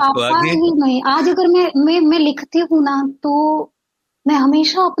जाऊं बात को पापा आगे। ही नहीं, आज अगर मैं लिखती हूँ ना, तो मैं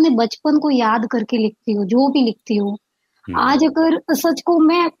हमेशा अपने बचपन को याद करके लिखती हूँ, जो भी लिखती हूँ। आज अगर सच को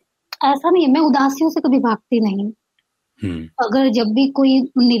मैं, ऐसा नहीं है, मैं उदासियों से कभी भागती नहीं। अगर जब भी कोई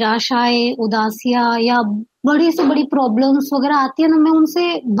निराशाएं, उदासियां या बड़ी से बड़ी प्रॉब्लम्स वगैरह आती है ना, मैं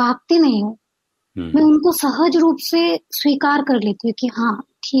उनसे भागती नहीं हूँ। मैं उनको सहज रूप से स्वीकार कर लेती हूँ कि हाँ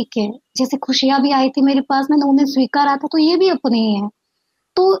ठीक है। जैसे खुशियां भी आई थी मेरे पास, मैंने उन्हें स्वीकारा था, तो ये भी अपने ही है।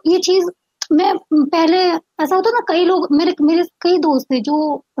 तो ये चीज मैं पहले, ऐसा होता है ना, कई लोग, मेरे मेरे कई दोस्त हैं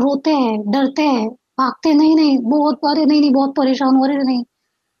जो रोते हैं, डरते हैं, भागते हैं, नहीं नहीं बहुत परे, नहीं नहीं बहुत परेशान हो रहे, नहीं।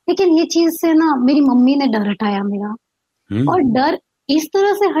 लेकिन ये चीज से ना मेरी मम्मी ने डर हटाया मेरा। और डर इस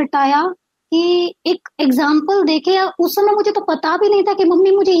तरह से हटाया कि एक एग्जाम्पल देके, उस समय मुझे तो पता भी नहीं था कि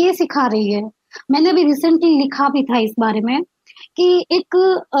मम्मी मुझे ये सिखा रही है। मैंने अभी रिसेंटली लिखा भी था इस बारे में कि एक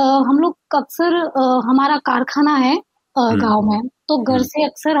हम लोग अक्सर, हमारा कारखाना है गांव में, तो घर से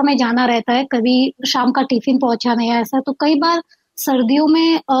अक्सर हमें जाना रहता है, कभी शाम का टिफिन पहुंचाने या ऐसा। तो कई बार सर्दियों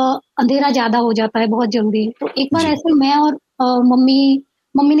में अंधेरा ज्यादा हो जाता है बहुत जल्दी। तो एक बार ऐसे मैं और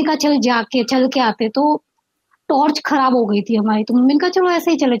मम्मी ने कहा चल के आते, तो टॉर्च खराब हो गई थी हमारी। तो मम्मी ने कहा चलो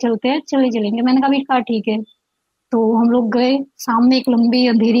ऐसे ही चले चलेंगे। मैंने कहा ठीक है। तो हम लोग गए, सामने एक लंबी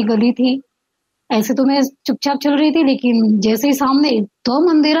अंधेरी गली थी। ऐसे तो मैं चुपचाप चल रही थी, लेकिन जैसे ही सामने एकदम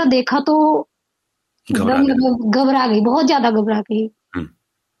अंधेरा देखा तो एकदम घबरा गई, बहुत ज्यादा घबरा गई।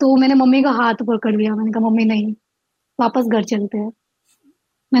 तो मैंने मम्मी का हाथ पकड़ लिया। मैंने कहा मम्मी नहीं, वापस घर चलते हैं।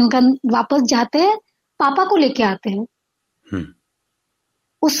 मैंने कहा वापस जाते हैं, पापा को लेके आते हैं।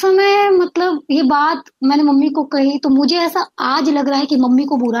 उस समय मतलब ये बात मैंने मम्मी को कही, तो मुझे ऐसा आज लग रहा है कि मम्मी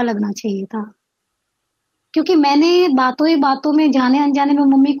को बुरा लगना चाहिए था, क्योंकि मैंने बातों ही बातों में, जाने अनजाने में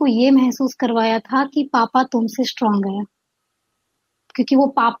मम्मी को ये महसूस करवाया था कि पापा तुमसे स्ट्रांग है, क्योंकि वो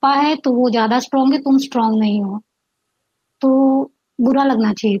पापा है तो वो ज्यादा स्ट्रांग है, तुम स्ट्रांग नहीं हो। तो बुरा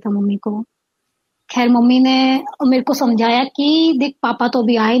लगना चाहिए था मम्मी को। खैर मम्मी ने मेरे को समझाया कि देख पापा तो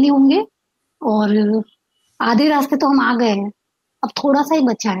अभी आए नहीं होंगे और आधे रास्ते तो हम आ गए हैं, अब थोड़ा सा ही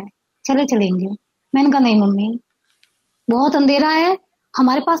बचा है, चलेंगे। मैंने कहा नहीं मम्मी, बहुत अंधेरा है,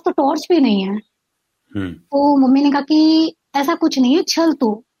 हमारे पास तो टॉर्च भी नहीं है। तो मम्मी ने कहा कि ऐसा कुछ नहीं है, चल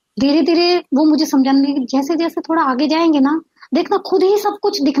तो। धीरे धीरे वो मुझे समझाने लगी, जैसे जैसे थोड़ा आगे जाएंगे ना, देखना खुद ही सब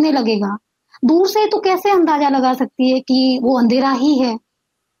कुछ दिखने लगेगा। दूर से तो कैसे अंदाजा लगा सकती है कि वो अंधेरा ही है,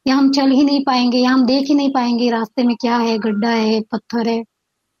 या हम चल ही नहीं पाएंगे, या हम देख ही नहीं पाएंगे रास्ते में क्या है, गड्ढा है, पत्थर है,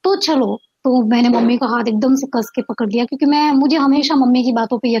 तो चलो। तो मैंने मम्मी का हाथ एकदम से कस के पकड़ लिया, क्योंकि मुझे हमेशा मम्मी की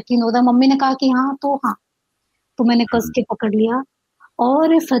बातों पे यकीन होता है। मम्मी ने कहा कि हाँ तो हाँ, तो मैंने कस के पकड़ लिया।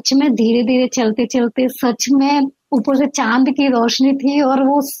 और सच में धीरे धीरे चलते चलते, सच में ऊपर से चांद की रोशनी थी और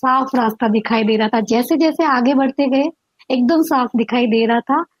वो साफ रास्ता दिखाई दे रहा था। जैसे जैसे आगे बढ़ते गए एकदम साफ दिखाई दे रहा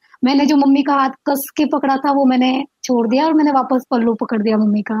था। मैंने जो मम्मी का हाथ कस के पकड़ा था वो मैंने छोड़ दिया और मैंने वापस पल्लू पकड़ दिया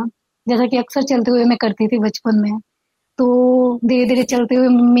मम्मी का, जैसा कि अक्सर चलते हुए मैं करती थी बचपन में। तो धीरे धीरे चलते हुए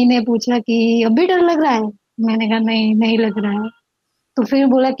मम्मी ने पूछा कि अभी डर लग रहा है? मैंने कहा नहीं, नहीं लग रहा है। तो फिर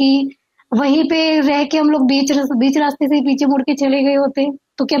बोला कि वहीं पे रह के हम लोग बीच रास्ते से पीछे मुड़ के चले गए होते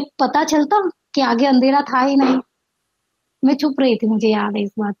तो क्या पता चलता कि आगे अंधेरा था ही नहीं। मैं चुप रही थी, मुझे याद है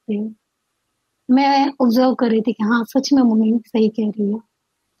इस बात पे। मैं ऑब्जर्व कर रही थी कि हाँ सच में मम्मी सही कह रही है।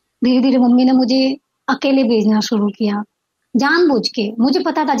 धीरे धीरे मम्मी ने मुझे अकेले भेजना शुरू किया, जानबूझ के। मुझे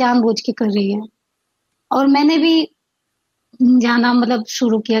पता था जानबूझ के कर रही है, और मैंने भी जाना मतलब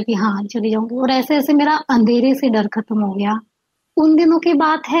शुरू किया कि हाँ चली जाऊंगी। और ऐसे ऐसे मेरा अंधेरे से डर खत्म हो गया। उन दिनों की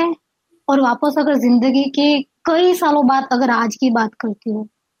बात है और वापस अगर जिंदगी के कई सालों बाद अगर आज की बात करती हूँ,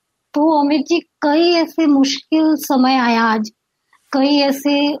 तो अमित जी कई ऐसे मुश्किल समय आया आज, कई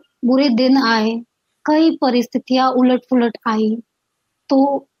ऐसे बुरे दिन आए, कई परिस्थितियां उलट पुलट आई।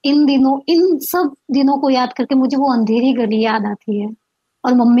 तो इन दिनों, इन सब दिनों को याद करके मुझे वो अंधेरी गली याद आती है,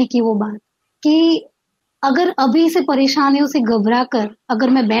 और मम्मी की वो बात कि अगर अभी से परेशानियों से घबरा कर अगर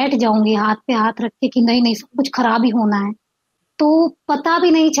मैं बैठ जाऊंगी हाथ पे हाथ रख के कि नहीं नहीं सब कुछ खराब ही होना है, तो पता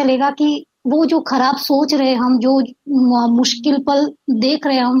भी नहीं चलेगा कि वो जो खराब सोच रहे हम, जो मुश्किल पल देख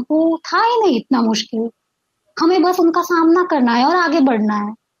रहे हम, वो था ही नहीं इतना मुश्किल। हमें बस उनका सामना करना है और आगे बढ़ना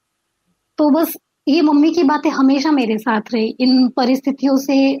है। तो बस ये मम्मी की बातें हमेशा मेरे साथ रही इन परिस्थितियों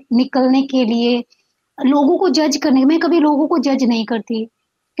से निकलने के लिए। लोगों को जज करने, मैं कभी लोगों को जज नहीं करती,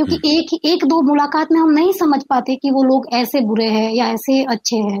 क्योंकि एक दो मुलाकात में हम नहीं समझ पाते कि वो लोग ऐसे बुरे हैं या ऐसे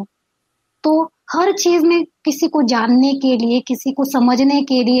अच्छे हैं। तो हर चीज में किसी को जानने के लिए, किसी को समझने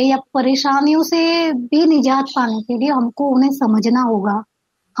के लिए, या परेशानियों से भी निजात पाने के लिए हमको उन्हें समझना होगा,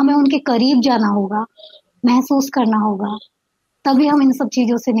 हमें उनके करीब जाना होगा, महसूस करना होगा, तभी हम इन सब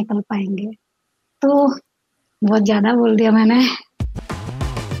चीजों से निकल पाएंगे। तो बहुत ज्यादा बोल दिया मैंने।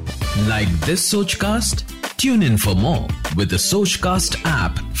 Like this Sochcast? Tune in for more with the Sochcast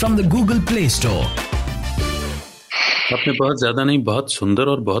app from the Google Play Store. आपने बहुत ज्यादा नहीं, बहुत सुंदर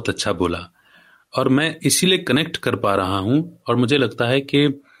और बहुत अच्छा बोला, और मैं इसीलिए कनेक्ट कर पा रहा हूं। और मुझे लगता है कि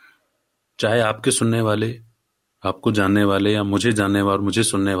चाहे आपके सुनने वाले, आपको जानने वाले, या मुझे जानने वाले और मुझे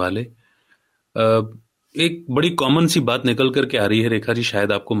सुनने वाले, एक बड़ी कॉमन सी बात निकल करके आ रही है रेखा जी,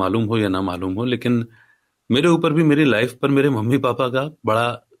 शायद आपको मालूम हो या ना मालूम हो, लेकिन मेरे ऊपर भी, मेरी लाइफ पर मेरे मम्मी पापा का बड़ा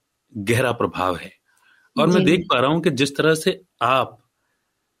गहरा प्रभाव है। और मैं देख पा रहा हूं कि जिस तरह से आप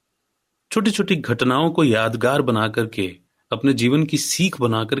छोटी छोटी घटनाओं को यादगार बना करके, अपने जीवन की सीख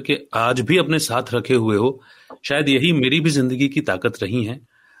बना करके आज भी अपने साथ रखे हुए हो, शायद यही मेरी भी जिंदगी की ताकत रही है।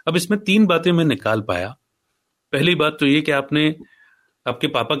 अब इसमें 3 बातें मैं निकाल पाया। पहली बात तो ये कि आपने आपके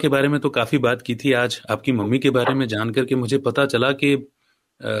पापा के बारे में तो काफी बात की थी, आज आपकी मम्मी के बारे में जान करके मुझे पता चला कि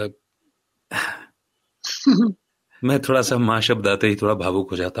मैं थोड़ा सा माँ शब्द आते ही थोड़ा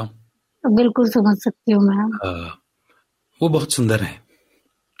भावुक हो जाता हूँ। बिल्कुल समझ सकती हूँ मैम। वो बहुत सुंदर है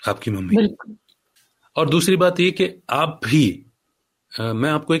आपकी मम्मी। बिल्कुल। और दूसरी बात ये कि आप भी, मैं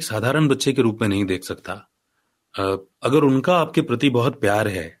आपको एक साधारण बच्चे के रूप में नहीं देख सकता। अगर उनका आपके प्रति बहुत प्यार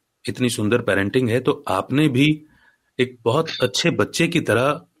है, इतनी सुंदर पेरेंटिंग है, तो आपने भी एक बहुत अच्छे बच्चे की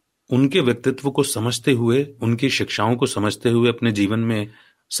तरह उनके व्यक्तित्व को समझते हुए, उनकी शिक्षाओं को समझते हुए अपने जीवन में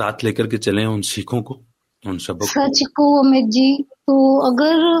साथ लेकर के चले, उन सीखों को, उन सबक। सच को अमित जी, तो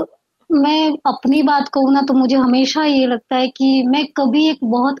अगर मैं अपनी बात कहूँ ना, तो मुझे हमेशा ये लगता है कि मैं कभी एक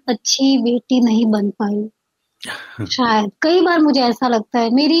बहुत अच्छी बेटी नहीं बन पाई। शायद कई बार मुझे ऐसा लगता है।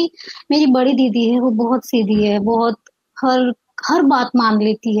 मेरी बड़ी दीदी है, वो बहुत सीधी है, बहुत हर बात मान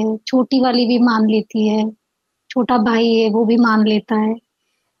लेती है, छोटी वाली भी मान लेती है, छोटा भाई है वो भी मान लेता है।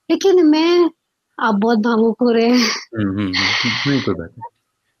 लेकिन आप बहुत भावुक हो रहे हैं। नहीं कोई बात नहीं।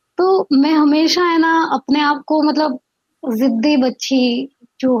 तो मैं हमेशा है ना अपने आप को, मतलब जिद्दी बच्ची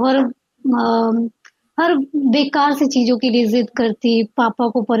जो हर बेकार से चीजों के लिए जिद करती, पापा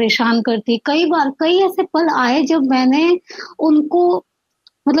को परेशान करती। कई ऐसे पल आए जब मैंने उनको,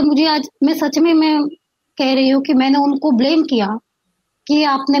 मतलब मुझे आज, मैं सच में मैं कह रही हूँ कि मैंने उनको ब्लेम किया कि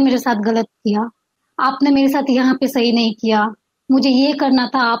आपने मेरे साथ गलत किया, आपने मेरे साथ यहाँ पे सही नहीं किया, मुझे ये करना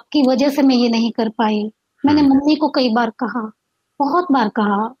था, आपकी वजह से मैं ये नहीं कर पाई। मैंने मम्मी को कई बार कहा, बहुत बार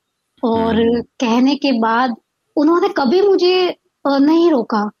कहा, और कहने के बाद उन्होंने कभी मुझे नहीं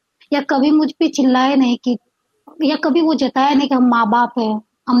रोका, या कभी मुझ पे चिल्लाए नहीं कि, या कभी वो जताया नहीं कि हम माँ बाप है,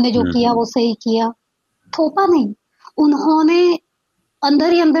 हमने जो किया वो सही किया, थोपा नहीं। उन्होंने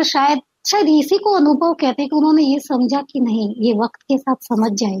अंदर ही अंदर शायद इसी को अनुभव कहते हैं कि उन्होंने ये समझा कि नहीं, ये वक्त के साथ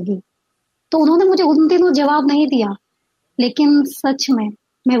समझ जाएगी। तो उन्होंने मुझे उन दिनों जवाब नहीं दिया, लेकिन सच में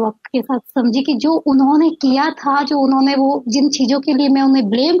मैं वक्त के साथ समझी कि जो उन्होंने किया था, जो उन्होंने वो जिन चीजों के लिए मैं उन्हें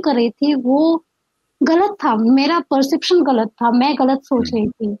ब्लेम कर रही थी, वो गलत था, मेरा परसेप्शन गलत था, मैं गलत सोच रही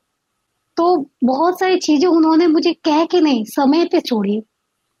थी। तो बहुत सारी चीजें उन्होंने मुझे कह के नहीं, समय पे छोड़ी।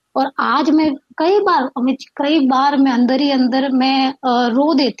 और आज मैं कई बार मैं अंदर ही अंदर मैं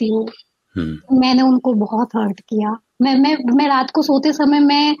रो देती हूँ। मैंने उनको बहुत हर्ट किया। मैं रात को सोते समय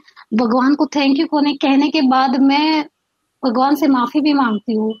मैं भगवान को थैंक यू कहने के बाद मैं भगवान से माफी भी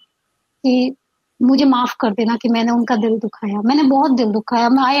मांगती हूँ कि मुझे माफ कर देना कि मैंने उनका दिल दुखाया। मैंने बहुत दिल दुखाया,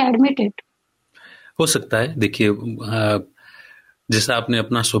 मैं आई एडमिट इट। हो सकता है, देखिए जैसा आपने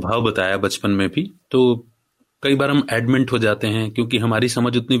अपना स्वभाव बताया बचपन में भी, तो कई बार हम एडमिट हो जाते हैं क्योंकि हमारी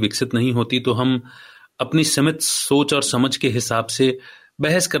समझ उतनी विकसित नहीं होती, तो हम अपनी सीमित सोच और समझ के हिसाब से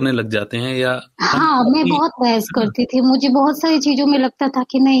बहस करने लग जाते हैं या हाँ, मैं बहुत बहस करती थी। मुझे बहुत सारी चीजों में लगता था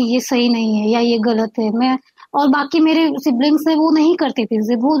कि नहीं ये सही नहीं है या ये गलत है। मैं और बाकी मेरे सिबलिंग्स है वो नहीं करते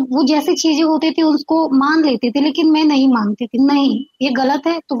थे। वो जैसी चीजें होती थी उसको मान लेती थी, लेकिन मैं नहीं मानती थी। नहीं, ये गलत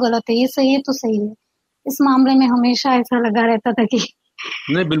है तो गलत है, ये सही है तो सही है। इस मामले में हमेशा ऐसा लगा रहता था कि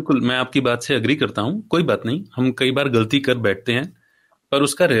नहीं, बिल्कुल मैं आपकी बात से एग्री करता हूँ। कोई बात नहीं, हम कई बार गलती कर बैठते हैं, पर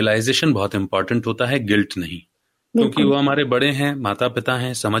उसका रियलाइजेशन बहुत इंपॉर्टेंट होता है, गिल्ट नहीं। क्योंकि वो हमारे बड़े हैं, माता पिता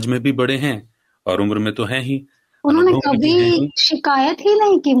हैं, समझ में भी बड़े हैं और उम्र में तो हैं ही, उन्होंने अनुभव में भी हैं कभी ही। शिकायत ही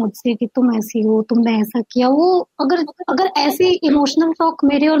नहीं की मुझसे कि तुम ऐसी हो, तुमने ऐसा किया। वो अगर अगर ऐसी इमोशनल टॉक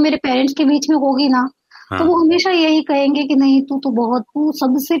मेरे और मेरे पेरेंट्स के बीच में होगी ना, तो हाँ, वो हमेशा यही कहेंगे कि नहीं तू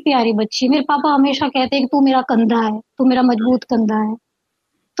सबसे प्यारी बच्ची। मेरे पापा हमेशा कहते हैं कि तू मेरा कंधा है, तू मेरा मजबूत कंधा है।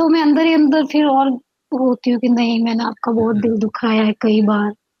 तो मैं अंदर ही अंदर फिर और होती हूँ कि नहीं, मैंने आपका बहुत दिल दुखाया है कई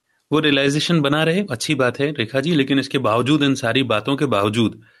बार। वो रियलाइजेशन बना रहे, अच्छी बात है रेखा जी। लेकिन इसके बावजूद, इन सारी बातों के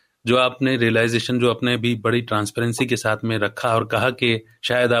बावजूद, जो आपने रियलाइजेशन जो अपने भी बड़ी ट्रांसपेरेंसी के साथ में रखा और कहा कि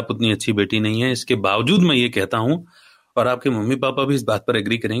शायद आप उतनी अच्छी बेटी नहीं है, इसके बावजूद मैं ये कहता हूं, और आपके मम्मी पापा भी इस बात पर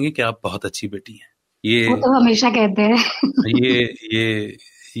एग्री करेंगे कि आप बहुत अच्छी बेटी हैं। वो ये तो हमेशा कहते हैं। ये ये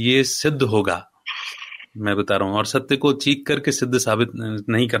ये सिद्ध होगा, मैं बता रहा हूँ। और सत्य को चीख करके सिद्ध साबित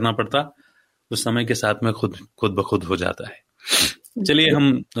नहीं करना पड़ता, उस समय के साथ में खुद खुद ब खुद हो जाता है। चलिए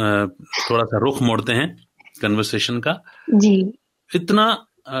हम थोड़ा सा रुख मोड़ते हैं कन्वर्सेशन का। जी। इतना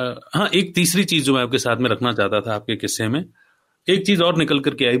हाँ, एक तीसरी चीज जो मैं आपके साथ में रखना चाहता था आपके किस्से में, एक चीज और निकल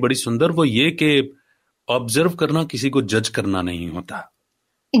करके आई बड़ी सुंदर, वो ये कि ऑब्जर्व करना किसी को जज करना नहीं होता।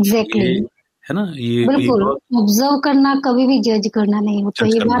 एग्जैक्टली। ये है ना, ये बिल्कुल, बहुत ऑब्जर्व करना कभी भी जज करना नहीं होता।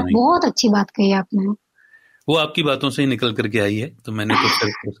 जज ये करना बात नहीं, बहुत अच्छी बात कही आपने। वो आपकी बातों से ही निकल करके आई है, तो मैंने तो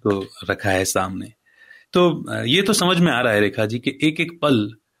सिर्फ उसको रखा है सामने। तो ये तो समझ में आ रहा है रेखा जी कि एक एक पल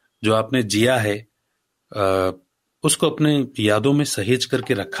जो आपने जिया है, उसको अपने यादों में सहेज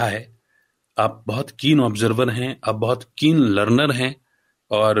करके रखा है। आप बहुत कीन ऑब्जर्वर हैं, आप बहुत कीन लर्नर हैं,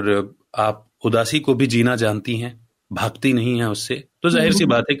 और आप उदासी को भी जीना जानती हैं, भागती नहीं हैं उससे। तो जाहिर सी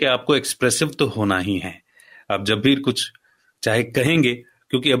बात है कि आपको एक्सप्रेसिव तो होना ही है। आप जब भी कुछ चाहे कहेंगे,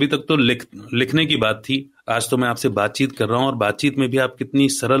 क्योंकि अभी तक तो लिखने की बात थी, आज तो मैं आपसे बातचीत कर रहा हूं, और बातचीत में भी आप कितनी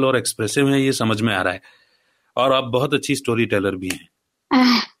सरल और एक्सप्रेसिव हैं ये समझ में आ रहा है। और आप बहुत अच्छी स्टोरी टेलर भी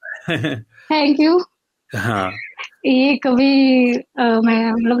हैं। Thank you. हाँ, ये कभी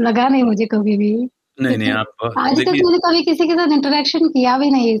मैं मतलब लगा नहीं मुझे कभी भी, नहीं नहीं, क्योंकि आप आज तक देखिए, मैंने कभी किसी के साथ इंटरेक्शन किया भी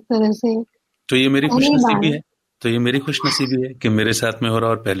नहीं इस तरह से। तो ये मेरी पहली बार। खुशनसीबी है, तो ये मेरी खुशनसीबी है कि मेरे साथ में हो रहा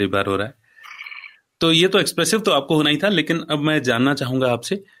है और पहली बार हो रहा है। तो ये तो एक्सप्रेसिव तो आपको होना ही था, लेकिन अब मैं जानना चाहूंगा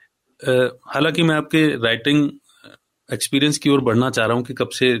आपसे, हालांकि मैं आपके राइटिंग एक्सपीरियंस की ओर बढ़ना चाह रहा हूं कि कब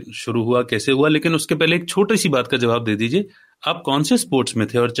से शुरू हुआ, कैसे हुआ, लेकिन उसके पहले एक छोटी सी बात का जवाब दे दीजिए। आप कौन से स्पोर्ट्स में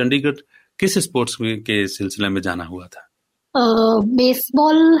थे और चंडीगढ़ किस स्पोर्ट्स के सिलसिले में जाना हुआ था?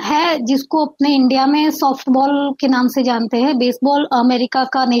 बेसबॉल है जिसको अपने इंडिया में सॉफ्टबॉल के नाम से जानते हैं। बेसबॉल अमेरिका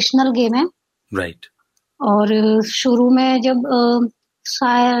का नेशनल गेम है। राइट। और शुरू में जब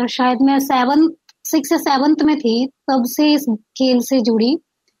शायद मैं 6 या 7 में थी, तब से इस खेल से जुड़ी।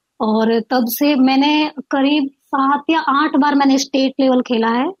 और तब से मैंने करीब 7 या 8 बार मैंने स्टेट लेवल खेला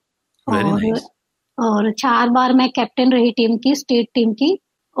है। वेरी और नाइस। और 4 बार मैं कैप्टन रही टीम की, स्टेट टीम की।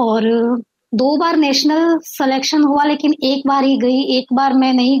 और 2 बार नेशनल सिलेक्शन हुआ, लेकिन 1 बार ही गई। 1 बार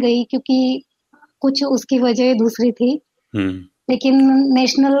मैं नहीं गई क्योंकि कुछ उसकी वजह दूसरी थी। लेकिन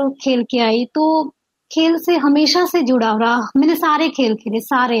नेशनल खेल के आई, तो खेल से हमेशा से जुड़ा रहा। मैंने सारे खेल खेले,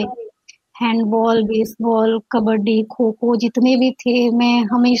 सारे, हैंडबॉल, बेसबॉल, कबड्डी, खो खो, जितने भी थे। मैं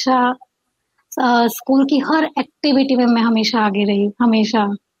हमेशा स्कूल की हर एक्टिविटी में मैं हमेशा आगे रही, हमेशा।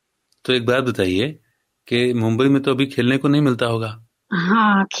 तो एक बात बताइए कि मुंबई में तो अभी खेलने को नहीं मिलता होगा।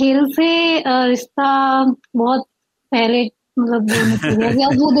 हाँ, खेल से रिश्ता बहुत पहले मतलब वो निकल गया।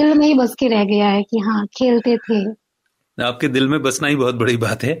 वो दिल में ही बस के रह गया है कि हाँ खेलते थे। आपके दिल में बसना ही बहुत बड़ी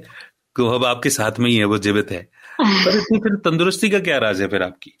बात है कि अब आपके साथ में ही है, वो जीवित है। पर इतनी फिर तंदुरुस्ती का क्या राज है फिर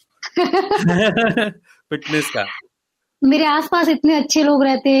आपकी? फिटनेस का? मेरे आसपास इतने अच्छे लोग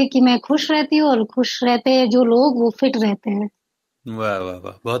रहते हैं कि मैं खुश रहती हूँ, और खुश रहते हैं जो लोग वो फिट रहते हैं। वाह वाह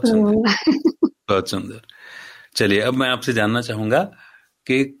वाह, बहुत सुंदर, तो बहुत सुंदर। चलिए अब मैं आपसे जानना चाहूंगा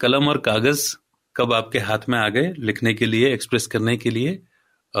कि कलम और कागज कब आपके हाथ में आ गए लिखने के लिए, एक्सप्रेस करने के लिए,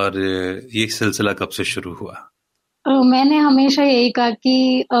 और ये सिलसिला कब से शुरू हुआ? मैंने हमेशा यही कहा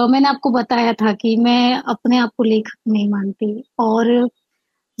कि मैंने आपको बताया था कि मैं अपने आप को लेखक नहीं मानती। और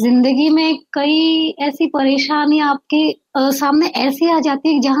जिंदगी में कई ऐसी परेशानी आपके सामने ऐसी आ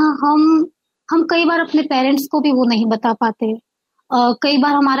जाती है जहां हम कई बार अपने पेरेंट्स को भी वो नहीं बता पाते। कई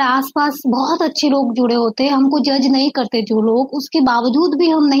बार हमारे आसपास बहुत अच्छे लोग जुड़े होते हैं, हमको जज नहीं करते जो लोग, उसके बावजूद भी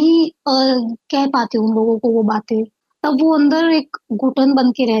हम नहीं कह पाते उन लोगों को वो बातें। तब वो अंदर एक घुटन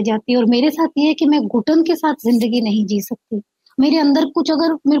बन के रह जाती है। और मेरे साथ ये है कि मैं घुटन के साथ जिंदगी नहीं जी सकती। मेरे अंदर कुछ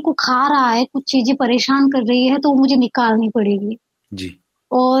अगर मेरे को खा रहा है, कुछ चीजें परेशान कर रही है, तो वो मुझे निकालनी पड़ेगी जी।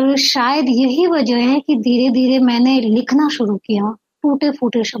 और शायद यही वजह है कि धीरे धीरे मैंने लिखना शुरू किया टूटे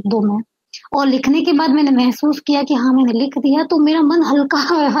फूटे शब्दों में। और लिखने के बाद मैंने महसूस किया कि हाँ मैंने लिख दिया, तो मेरा मन हल्का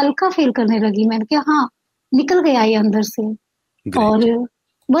हल्का फील करने लगी। मैंने कहा हाँ निकल गया ये अंदर से। और ग्रेट।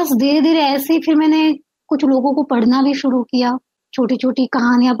 बस धीरे धीरे ऐसे ही फिर मैंने कुछ लोगों को पढ़ना भी शुरू किया, छोटी छोटी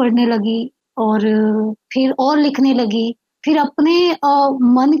कहानियां पढ़ने लगी और फिर और लिखने लगी। फिर अपने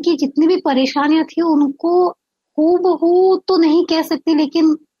मन की जितनी भी परेशानियां थी उनको हूबहू तो नहीं कह सकती,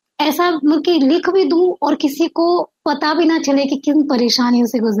 लेकिन ऐसा मतलब कि लिख भी दूं और किसी को पता भी ना चले कि किन परेशानियों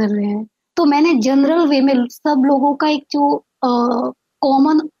से गुजर रहे हैं। तो मैंने जनरल वे में सब लोगों का एक जो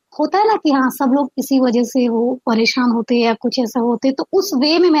कॉमन होता है ना कि हाँ सब लोग किसी वजह से वो परेशान होते हैं या कुछ ऐसा होते, तो उस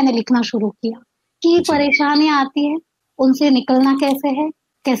वे में मैंने लिखना शुरू किया कि परेशानियां आती है उनसे निकलना कैसे है,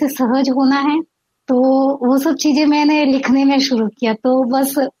 कैसे सहज होना है। तो वो सब चीजें मैंने लिखने में शुरू किया। तो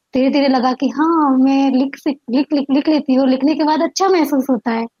बस धीरे धीरे लगा कि हाँ मैं लिख लेती हूँ। लिखने के बाद अच्छा महसूस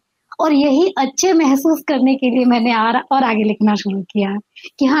होता है और यही अच्छे महसूस करने के लिए मैंने और आगे लिखना शुरू किया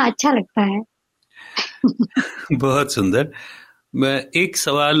कि हाँ अच्छा लगता है। बहुत सुंदर। एक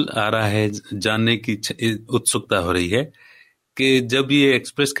सवाल आ रहा है, जानने की उत्सुकता हो रही है कि जब ये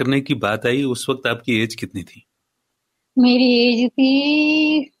एक्सप्रेस करने की बात आई उस वक्त आपकी एज कितनी थी? मेरी एज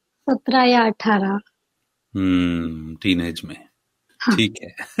थी 17 या 18। टीनेज में। हाँ। ठीक है।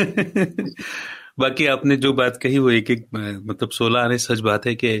 बाकी आपने जो बात कही वो एक एक मतलब 16 आने सच बात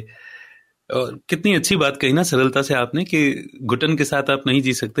है कि और कितनी अच्छी बात कही ना सरलता से आपने कि घुटन के साथ आप नहीं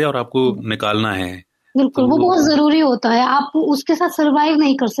जी सकते और आपको निकालना है। बिल्कुल, तो वो बहुत जरूरी होता है, आप उसके साथ सरवाइव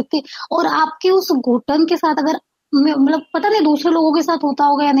नहीं कर सकते। और आपके उस घुटन के साथ अगर मतलब पता नहीं दूसरे लोगों के साथ होता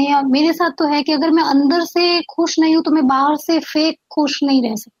होगा या नहीं, मेरे साथ तो है कि अगर मैं अंदर से खुश नहीं हूँ तो मैं बाहर से फेक खुश नहीं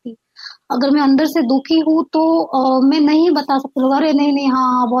रह सकती। अगर मैं अंदर से दुखी हूँ तो मैं नहीं बता सकती लोग, अरे नहीं नहीं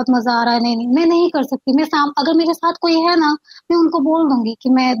हाँ बहुत मजा आ रहा है, नहीं नहीं मैं नहीं कर सकती। अगर मेरे साथ कोई है ना, मैं उनको बोल दूंगी कि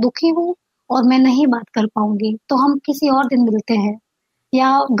मैं दुखी हूँ और मैं नहीं बात कर पाऊंगी, तो हम किसी और दिन मिलते हैं। या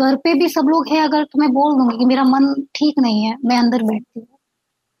घर पे भी सब लोग हैं अगर, तो मैं बोल दूंगी कि मेरा मन ठीक नहीं है, मैं अंदर बैठती हूँ।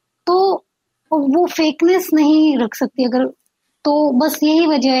 तो वो फेकनेस नहीं रख सकती अगर। तो बस यही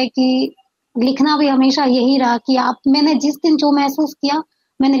वजह है कि लिखना भी हमेशा यही रहा कि मैंने जिस दिन जो महसूस किया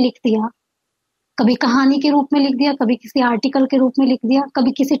मैंने लिख दिया। कभी कहानी के रूप में लिख दिया, कभी किसी आर्टिकल के रूप में लिख दिया,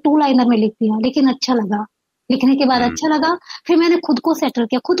 कभी किसी 2 लाइनर में लिख दिया, लेकिन अच्छा लगा। लिखने के बाद अच्छा लगा। फिर मैंने खुद को सेटल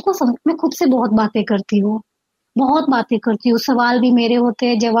किया, मैं खुद से बहुत बातें करती हूँ, बहुत बातें करती हूँ। सवाल भी मेरे होते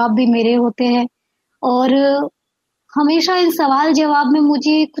हैं, जवाब भी मेरे होते हैं और हमेशा इन सवाल जवाब में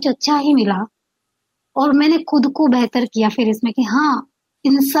मुझे कुछ अच्छा ही मिला और मैंने खुद को बेहतर किया फिर इसमें कि हाँ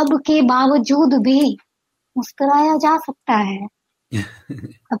इन सब के बावजूद भी मुस्कुराया जा सकता है।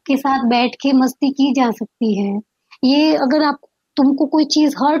 सबके साथ बैठ के मस्ती की जा सकती है। ये अगर आप तुमको कोई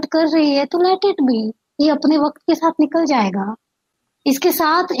चीज हर्ट कर रही है तो लेट इट बी, ये अपने वक्त के साथ निकल जाएगा। इसके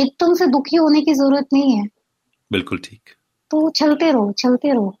साथ एकदम से दुखी होने की जरूरत नहीं है। बिल्कुल ठीक। तो चलते रहो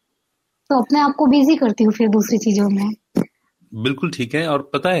चलते रहो। तो अपने आप को बिजी करती हूँ फिर दूसरी चीजों में। बिल्कुल ठीक है। और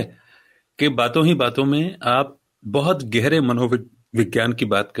पता है कि बातों ही बातों में आप बहुत गहरे मनोविज्ञान की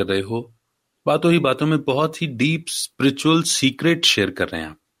बात कर रहे हो, बातों ही बातों में बहुत ही डीप स्पिरिचुअल सीक्रेट शेयर कर रहे हैं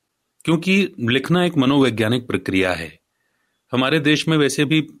आप। क्योंकि लिखना एक मनोवैज्ञानिक प्रक्रिया है। हमारे देश में वैसे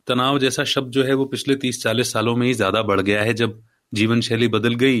भी तनाव जैसा शब्द जो है वो पिछले 30-40 सालों में ही ज्यादा बढ़ गया है। जब जीवन शैली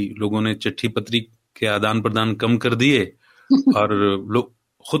बदल गई, लोगों ने चिट्ठी पत्री के आदान प्रदान कम कर दिए और लोग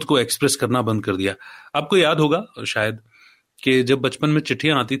खुद को एक्सप्रेस करना बंद कर दिया। आपको याद होगा शायद कि जब बचपन में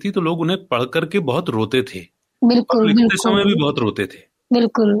चिट्ठियां आती थी तो लोग उन्हें पढ़ करके बहुत रोते थे और बिल्कुल लिखते समय भी बिल्कुल बहुत रोते थे।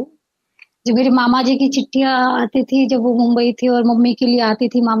 बिल्कुल। जब मेरे मामा जी की चिट्ठियां आती थी, जब वो मुंबई थी और मम्मी के लिए आती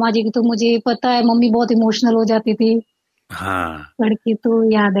थी मामा जी की, तो मुझे पता है मम्मी बहुत इमोशनल हो जाती थी। हाँ। पढ़ के तो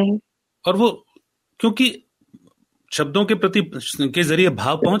याद है। और वो क्योंकि शब्दों के प्रति के जरिए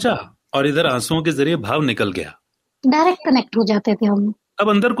भाव पहुंचा और इधर आंसुओं के जरिए भाव निकल गया, डायरेक्ट कनेक्ट हो जाते थे हम। अब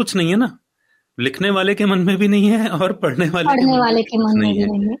अंदर कुछ नहीं है ना, लिखने वाले के मन में भी नहीं है और पढ़ने वाले के मन में भी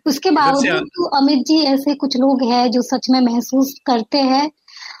नहीं है। उसके बावजूद तो अमित जी ऐसे कुछ लोग हैं जो सच में महसूस करते हैं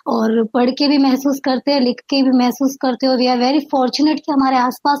और पढ़ के भी महसूस करते हैं, लिख के भी महसूस करते हैं। और वी आर वेरी फॉर्चुनेट कि हमारे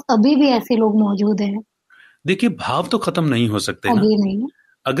आसपास अभी भी ऐसे लोग मौजूद हैं। देखिए भाव तो खत्म नहीं हो सकते ना, अभी नहीं।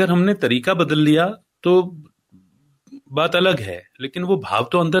 अगर हमने तरीका बदल लिया तो बात अलग है, लेकिन वो भाव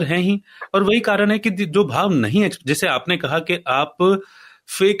तो अंदर है ही। और वही कारण है कि जो भाव नहीं, जैसे आपने कहा कि आप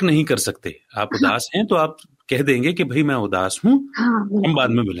फेक नहीं कर सकते, आप उदास हैं तो आप कह देंगे कि भाई मैं उदास हूं, हम बाद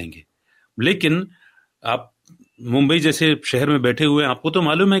में मिलेंगे। लेकिन आप मुंबई जैसे शहर में बैठे हुए हैं, आपको तो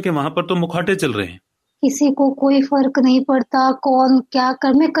मालूम है कि वहां पर तो मुखौटे चल रहे हैं। किसी को कोई फर्क नहीं पड़ता कौन क्या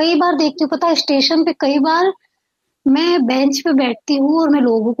कर। मैं कई बार देखती हूँ, पता है स्टेशन पे कई बार मैं बेंच पे बैठती हूँ और मैं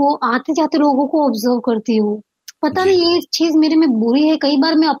लोगों को, आते जाते लोगों को ऑब्जर्व करती हूँ। पता जी। नहीं ये चीज मेरे में बुरी है, कई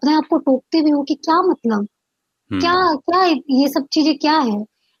बार मैं अपने आप को टोकती भी हूँ कि क्या मतलब, क्या क्या ये सब चीजें क्या है।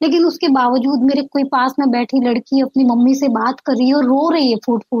 लेकिन उसके बावजूद मेरे कोई पास में बैठी लड़की अपनी मम्मी से बात कर रही है और रो रही है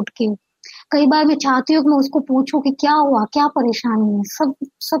फूट फूट के। कई बार मैं चाहती हूँ कि मैं उसको पूछूं कि क्या हुआ, क्या परेशानी है, सब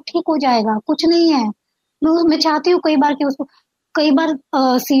सब ठीक हो जाएगा, कुछ नहीं है। मैं चाहती हूँ कई बार कि उसको, कई बार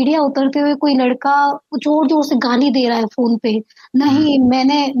सीढ़ियां उतरते हुए कोई लड़का जोर जोर से गाली दे रहा है फोन पे, नहीं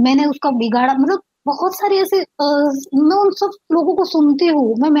मैंने मैंने उसका बिगाड़ा, मतलब बहुत सारे ऐसे मैं उन सब लोगों को सुनती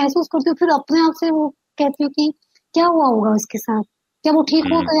हूँ, मैं महसूस करती हूँ, फिर अपने आप से वो कहती हूँ कि क्या हुआ होगा उसके साथ, क्या वो ठीक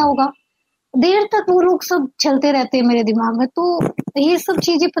हो गया होगा। देर तक वो लोग सब चलते रहते हैं मेरे दिमाग में। तो ये सब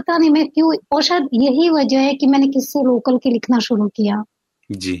चीजें पता नहीं मैं क्यों, और शायद यही वजह है कि मैंने किससे लोकल के लिखना शुरू किया।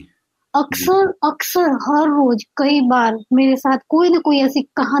 जी। अक्सर अक्सर हर रोज कई बार मेरे साथ कोई ना कोई ऐसी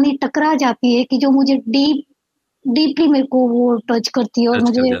कहानी टकरा जाती है कि जो मुझे डीपली मेरे को वो टच करती है, और टच कर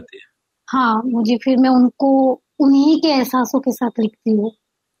मुझे, जाती है। हाँ मुझे फिर मैं उनको उन्हीं के एहसासों के साथ लिखती हूँ।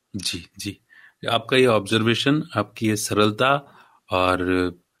 जी जी। आपका ये ऑब्जर्वेशन, आपकी ये सरलता,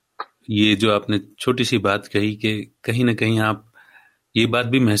 और ये जो आपने छोटी सी बात कही कि कहीं ना कहीं आप ये बात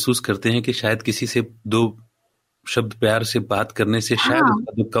भी महसूस करते हैं कि शायद किसी से दो शब्द प्यार से बात करने से शायद हाँ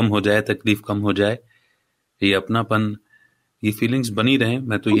उसका दुख कम हो जाए, तकलीफ कम हो जाए, ये अपनापन, ये फीलिंग्स बनी रहे,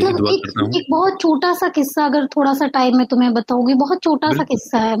 मैं तो यही मतलब दुआ एक करता हूँ। एक बहुत छोटा सा किस्सा, अगर थोड़ा सा टाइम में तुम्हें बताऊंगी, बहुत छोटा सा बिल्कुल,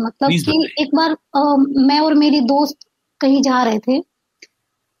 किस्सा है। मतलब प्लीज कि बताइए। एक बार मैं और मेरी दोस्त कहीं जा रहे थे,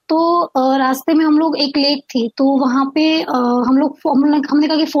 तो रास्ते में हम लोग, एक लेक थी, तो वहां पे हमने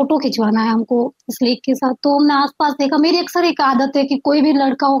कहा कि फोटो खिंचवाना है हमको इस लेक के साथ। तो हमने आसपास देखा, मेरी अक्सर एक आदत है कि कोई भी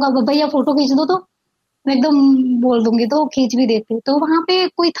लड़का होगा भैया फोटो खींच दो, तो मैं एकदम बोल दूंगी, तो खींच भी देते। तो वहां पे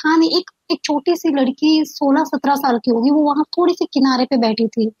कोई था नहीं, एक छोटी सी लड़की 16-17 साल की होगी, वो वहां थोड़ी सी किनारे पे बैठी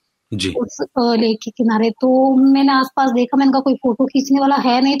थी जी। उस लेक के किनारे। तो मैंने आसपास देखा, मैंने कहा कोई फोटो खींचने वाला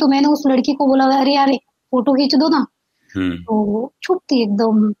है नहीं, तो मैंने उस लड़की को बोला अरे यार एक फोटो खींच दो ना। हम्म। तो वो चुप थी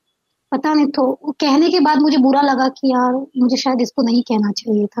एकदम, पता नहीं, तो कहने के बाद मुझे बुरा लगा कि यार मुझे शायद इसको नहीं कहना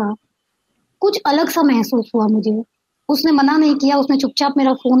चाहिए था, कुछ अलग सा महसूस हुआ मुझे। उसने मना नहीं किया, उसने चुपचाप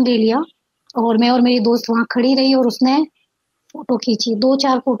मेरा फोन ले लिया, और मैं और मेरी दोस्त वहां खड़ी रही, और उसने फोटो खींची,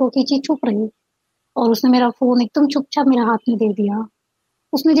 2-4 फोटो खींची, चुप रही, और उसने मेरा फोन एकदम चुपचाप मेरे हाथ में दे दिया।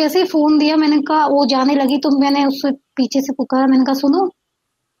 उसने जैसे ही फोन दिया, मैंने कहा, वो जाने लगी तो मैंने उससे पीछे से पुकारा, मैंने कहा सुनो।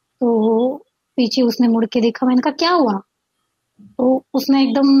 तो पीछे उसने मुड़ के देखा, मैंने कहा क्या हुआ। तो उसने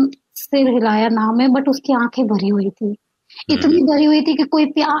एकदम सिर हिलाया ना में, बट उसकी आंखें भरी हुई थी, इतनी भरी हुई थी कि कोई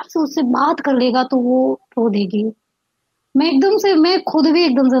प्यार से उससे बात कर लेगा तो वो रो देगी। मैं खुद भी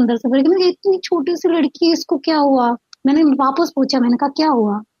एकदम से अंदर से भर गई, मैंने कहा, इतनी छोटी सी लड़की, इसको क्या हुआ। मैंने वापस पूछा, मैंने कहा क्या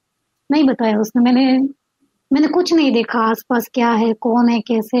हुआ, नहीं बताया उसने। मैंने कुछ नहीं देखा आसपास क्या है, कौन है,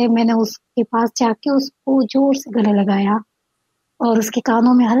 कैसे है। मैंने उसके पास जाके उसको जोर से गले लगाया और उसके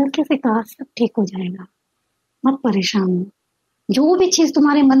कानों में हल्के से कहा सब ठीक हो जाएगा, मत परेशान हो, जो भी चीज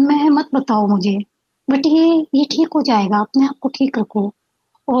तुम्हारे मन में है मत बताओ मुझे, बट ये ठीक हो जाएगा, अपने आप को ठीक रखो।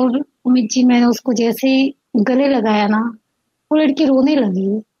 और उम्मीद जी, मैंने उसको जैसे ही गले लगाया ना, वो लड़की रोने लगी,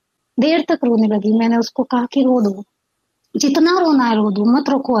 देर तक रोने लगी। मैंने उसको कहा कि रो दो, जितना रोना है रो दो, मत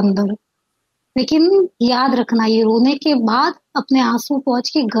रखो अंदर, लेकिन याद रखना ये रोने के बाद अपने आंसू पोंछ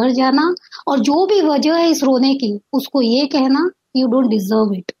के घर जाना, और जो भी वजह है इस रोने की उसको ये कहना यू डोंट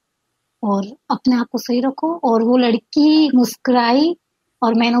डिजर्व इट, और अपने आप को सही रखो। और वो लड़की मुस्कुराई,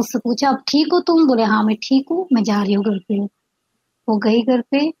 और मैंने उससे पूछा अब ठीक हो तुम, बोले हाँ मैं ठीक हूँ, मैं जा रही हूँ घर पे। वो गई घर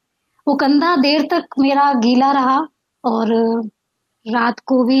पे, वो कंधा देर तक मेरा गीला रहा, और रात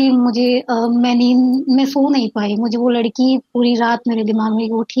को भी मैं नींद में सो नहीं पाई, मुझे वो लड़की पूरी रात मेरे दिमाग में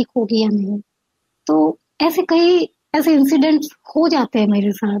वो ठीक होगी या नहीं। तो ऐसे कई ऐसे इंसिडेंट्स हो जाते हैं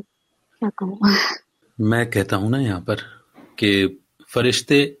मेरे साथ, क्या कहूँ। मैं कहता हूं ना यहाँ पर कि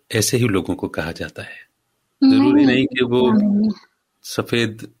फरिश्ते ऐसे ही लोगों को कहा जाता है। जरूरी नहीं कि वो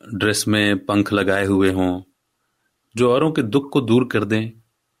सफेद ड्रेस में पंख लगाए हुए हों, जो औरों के दुख को दूर कर दें,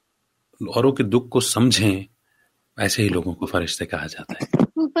 औरों के दुख को समझें, ऐसे ही लोगों को फरिश्ते कहा जाता है।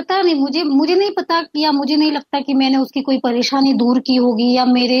 पता नहीं, मुझे नहीं पता, या मुझे नहीं लगता कि मैंने उसकी कोई परेशानी दूर की होगी, या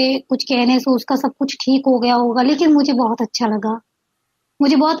मेरे कुछ कहने से उसका सब कुछ ठीक हो गया होगा, लेकिन मुझे बहुत अच्छा लगा,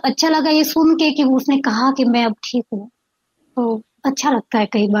 मुझे बहुत अच्छा लगा ये सुन के कि उसने कहा कि मैं अब ठीक हूँ। तो अच्छा लगता है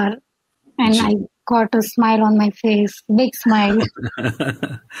कई बार, and I got a smile on my face, big smile.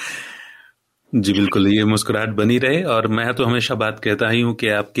 जी बिल्कुल, ये मुस्कुराहट बनी रहे, और मैं तो हमेशा बात कहता ही हूँ कि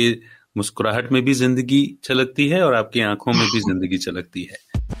आपके मुस्कुराहट में भी जिंदगी छलकती है और आपकी आंखों में भी जिंदगी छलकती है।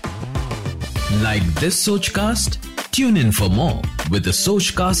 Like this Sochcast? Tune in for more with the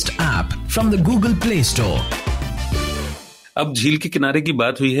Sochcast app from the Google Play Store. अब झील के किनारे की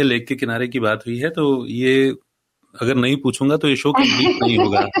बात हुई है, लेक के किनारे की बात हुई है, तो ये अगर नहीं पूछूंगा तो ये शो कंप्लीट नहीं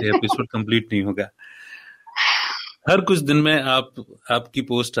होगा, ये एपिसोड कंप्लीट नहीं होगा। हर कुछ दिन में आपकी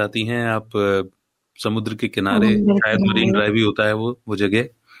पोस्ट आती हैं, आप समुद्र के किनारे, शायद मरीन ड्राइव ही होता है वो जगह,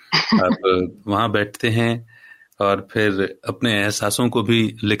 आप वहां बैठते हैं और फिर अपने एहसासों को भी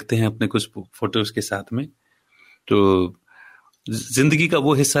लिखते हैं अपने कुछ फोटोज के साथ में। तो जिंदगी का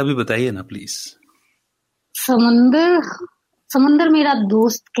वो हिस्सा भी बताइए ना प्लीज। समंदर मेरा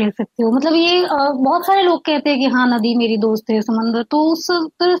दोस्त कह सकते हो। मतलब ये बहुत सारे लोग कहते हैं कि हाँ नदी मेरी दोस्त है, समंदर, तो उस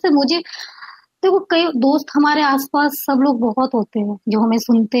तरह से मुझे देखो, कई दोस्त हमारे आसपास सब लोग बहुत होते हैं जो हमें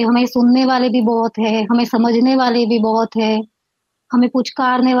सुनने वाले भी बहुत है, हमें समझने वाले भी बहुत है, हमें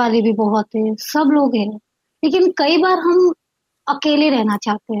पुचकारने वाले भी बहुत है, सब लोग हैं। लेकिन कई बार हम अकेले रहना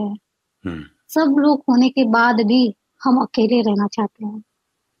चाहते हैं। सब लोग होने के बाद भी हम अकेले रहना चाहते हैं।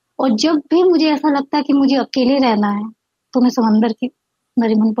 और जब भी मुझे ऐसा लगता है कि मुझे अकेले रहना है तो मैं समंदर की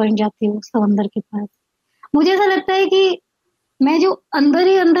नरीमन पॉइंट जाती हूँ, समंदर के पास। मुझे ऐसा लगता है कि मैं जो अंदर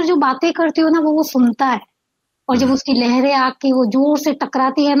ही अंदर जो बातें करती हूँ ना, वो सुनता है। और जब उसकी लहरें आके वो जोर से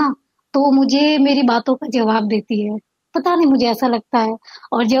टकराती है ना, तो वो मुझे मेरी बातों का जवाब देती है। पता नहीं, मुझे ऐसा लगता है।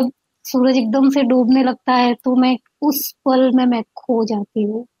 और जब सूरज एकदम से डूबने लगता है तो मैं उस पल में मैं खो जाती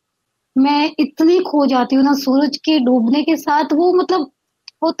हूँ। मैं इतनी खो जाती हूँ ना सूरज के डूबने के साथ। वो मतलब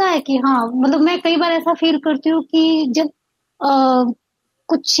होता है कि हाँ, मतलब मैं कई बार ऐसा फील करती हूँ कि जब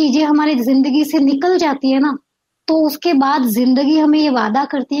कुछ चीजें हमारी जिंदगी से निकल जाती है ना, तो उसके बाद जिंदगी हमें ये वादा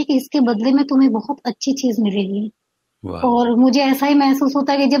करती है कि इसके बदले में तुम्हें बहुत अच्छी चीज मिलेगी। और मुझे ऐसा ही महसूस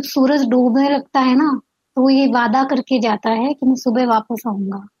होता है कि जब सूरज डूबने लगता है ना, तो वो ये वादा करके जाता है कि मैं सुबह वापस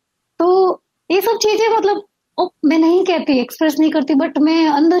आऊंगा। तो ये सब चीजें मतलब मैं नहीं कहती, एक्सप्रेस नहीं करती, बट मैं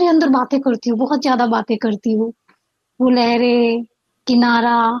अंदर ही अंदर बातें करती हूँ, बहुत ज्यादा बातें करती हूँ। वो लहरें,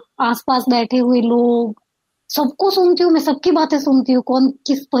 किनारा, आसपास बैठे हुए लोग, सबको सुनती हूँ मैं, सबकी बातें सुनती हूँ। कौन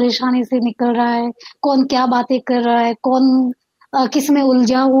किस परेशानी से निकल रहा है, कौन क्या बातें कर रहा है, कौन किस में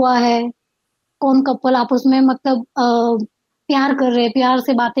उलझा हुआ है, कौन कपल आपस में मतलब प्यार कर रहे हैं, प्यार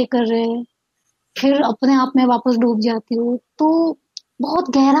से बातें कर रहे हैं। फिर अपने आप में वापस डूब जाती हूँ। तो बहुत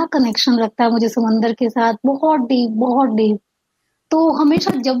गहरा कनेक्शन लगता है मुझे समंदर के साथ, बहुत डीप, बहुत डीप। तो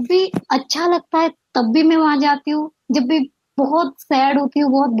हमेशा जब भी अच्छा लगता है तब भी मैं वहां जाती हूँ, जब भी बहुत सैड होती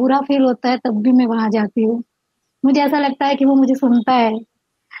हूँ, बहुत बुरा फील होता है, तब भी मैं वहां जाती हूँ। मुझे ऐसा लगता है कि वो मुझे सुनता है,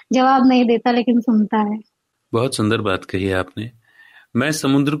 जवाब नहीं देता लेकिन सुनता है। बहुत सुंदर बात कही है आपने। मैं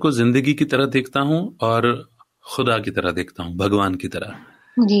समुद्र को जिंदगी की तरह देखता हूँ और खुदा की तरह देखता हूँ, भगवान की तरह।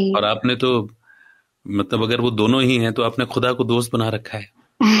 जी। और आपने तो मतलब अगर वो दोनों ही हैं तो आपने खुदा को दोस्त बना रखा है,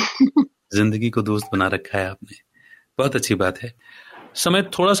 जिंदगी को दोस्त बना रखा है आपने। बहुत अच्छी बात है। समय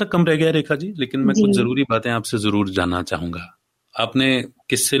थोड़ा सा कम रह गया रेखा जी, लेकिन मैं कुछ जरूरी बातें आपसे जरूर जानना चाहूंगा। आपने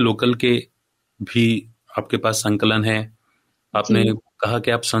किस्से लोकल के भी आपके पास संकलन है, आपने कहा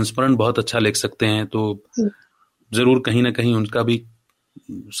कि आप संस्मरण बहुत अच्छा लिख सकते हैं, तो जरूर कहीं ना कहीं उनका भी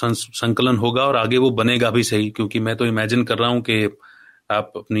संकलन होगा और आगे वो बनेगा भी सही। क्योंकि मैं तो इमेजिन कर रहा हूँ कि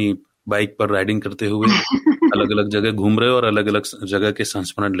आप अपनी बाइक पर राइडिंग करते हुए अलग अलग जगह घूम रहे हो और अलग अलग जगह के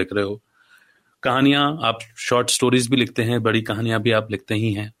संस्मरण लिख रहे हो। कहानियां, आप शॉर्ट स्टोरीज भी लिखते हैं, बड़ी कहानियां भी आप लिखते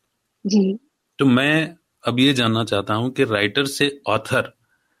ही हैं जी। तो मैं अब ये जानना चाहता हूं कि राइटर से ऑथर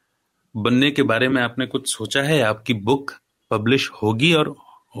बनने के बारे में आपने कुछ सोचा है? आपकी बुक पब्लिश होगी? और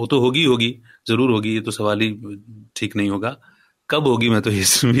वो तो होगी जरूर होगी, ये तो सवाल ही ठीक नहीं होगा। कब होगी? मैं तो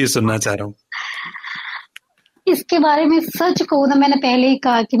ये सुनना चाह रहा हूँ। इसके बारे में सच कहूँ ना, मैंने पहले ही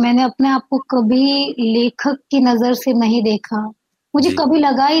कहा कि मैंने अपने आप को कभी लेखक की नजर से नहीं देखा। मुझे कभी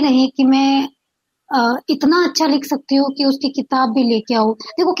लगा ही नहीं कि मैं इतना अच्छा लिख सकती हूँ कि उसकी किताब भी लेके आओ।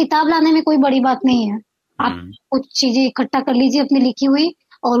 देखो, किताब लाने में कोई बड़ी बात नहीं है। आप कुछ चीजें इकट्ठा कर लीजिए अपनी लिखी हुई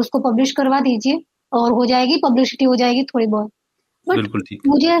और उसको पब्लिश करवा दीजिए और हो जाएगी, पब्लिसिटी हो जाएगी थोड़ी बहुत। बट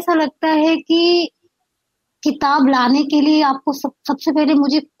मुझे ऐसा लगता है कि किताब लाने के लिए आपको सबसे पहले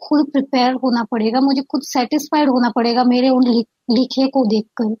मुझे खुद प्रिपेयर होना पड़ेगा, मुझे खुद सेटिस्फाइड होना पड़ेगा मेरे उन लिखे को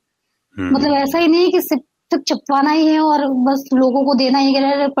देखकर। मतलब ऐसा ही नहीं कि सिर्फ छपवाना ही है और बस लोगों को देना ही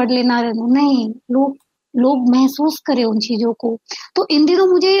है, पढ़ लेना नहीं। लोग महसूस करें उन चीजों को। तो इन दिनों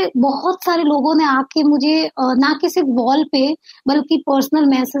मुझे बहुत सारे लोगों ने आके मुझे ना कि सिर्फ वॉल पे बल्कि पर्सनल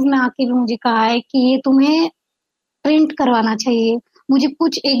मैसेज में आके भी मुझे कहा है कि ये तुम्हें प्रिंट करवाना चाहिए। मुझे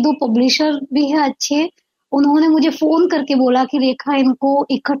कुछ एक दो पब्लिशर भी है अच्छे, उन्होंने मुझे फोन करके बोला कि रेखा इनको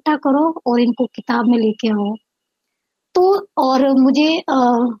इकट्ठा करो और इनको किताब में लेके आओ। तो और मुझे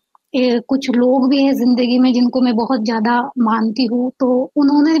कुछ लोग भी हैं जिंदगी में जिनको मैं बहुत ज्यादा मानती हूँ, तो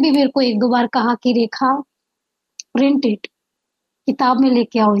उन्होंने भी मेरे को एक दो बार कहा कि रेखा प्रिंट इट, किताब में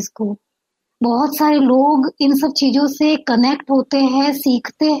लेके आओ इसको। बहुत सारे लोग इन सब चीजों से कनेक्ट होते हैं,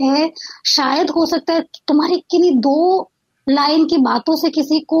 सीखते हैं। शायद हो सकता है तुम्हारी किन्हीं 2 लाइन की बातों से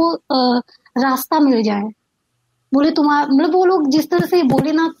किसी को रास्ता मिल जाए। बोले तुम्हारा मतलब वो लोग जिस तरह से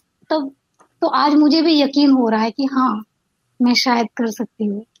बोले ना, तब तो आज मुझे भी यकीन हो रहा है कि हाँ, मैं शायद कर सकती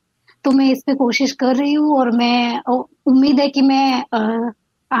हूँ। तो मैं इस पे कोशिश कर रही हूँ, और मैं उम्मीद है कि मैं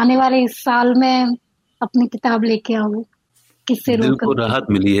आने वाले इस साल में अपनी किताब लेके आऊँ। किससे दिल रोक को राहत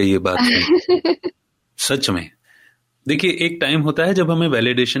मिली है ये बात सुन। सच में देखिए, एक टाइम होता है जब हमें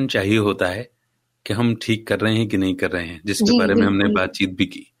वैलिडेशन चाहिए होता है कि हम ठीक कर रहे हैं कि नहीं कर रहे हैं, जिसके जी बारे में हमने बिल्कुल। बातचीत भी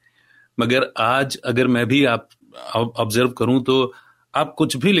की। मगर आज अगर मैं भी आप ऑब्जर्व करूं तो आप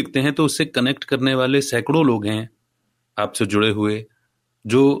कुछ भी लिखते हैं तो उससे कनेक्ट करने वाले सैकड़ों लोग हैं आपसे जुड़े हुए,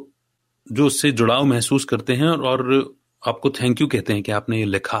 जो जो उससे जुड़ाव महसूस करते हैं और आपको थैंक यू कहते हैं कि आपने ये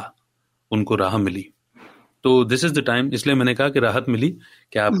लिखा, उनको राह मिली। तो दिस इज द टाइम, इसलिए मैंने कहा कि राहत मिली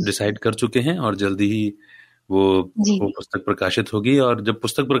कि आप डिसाइड कर चुके हैं और जल्दी ही वो जी। वो पुस्तक प्रकाशित होगी। और जब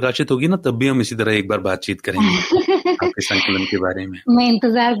पुस्तक प्रकाशित होगी ना, तब भी हम इसी तरह एक बार बातचीत करेंगे आपके संकलन के बारे में। मैं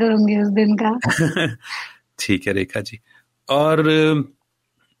इंतजार करूंगी उस दिन का। ठीक है रेखा जी। और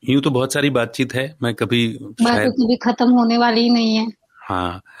यूं तो बहुत सारी बातचीत है, मैं कभी बातें शायद, कभी खत्म होने वाली ही नहीं है।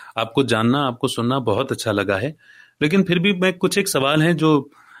 हाँ, आपको जानना, आपको सुनना बहुत अच्छा लगा है, लेकिन फिर भी मैं कुछ एक सवाल हैं जो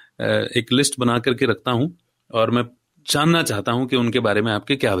एक लिस्ट बना करके रखता हूं, और मैं जानना चाहता हूं कि उनके बारे में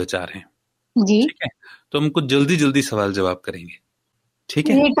आपके क्या विचार हैं। जी। ठीक है, तो हम कुछ जल्दी जल्दी सवाल जवाब करेंगे। ठीक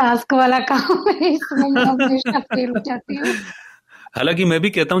है। ये टास्क वाला काम है, इसमें मैं हमेशा फेल हो जाती हूँ। हालांकि मैं भी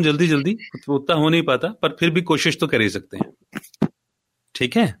कहता हूं जल्दी जल्दी, उतना हो नहीं पाता, पर फिर भी कोशिश तो कर ही सकते हैं।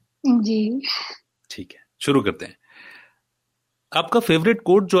 ठीक है। जी। ठीक है, शुरू करते हैं। आपका फेवरेट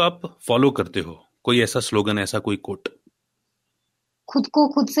कोट जो आप फॉलो करते हो, कोई ऐसा स्लोगन, ऐसा कोई कोट? खुद को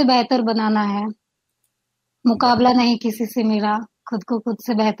खुद से बेहतर बनाना है, मुकाबला नहीं किसी से मेरा, खुद को खुद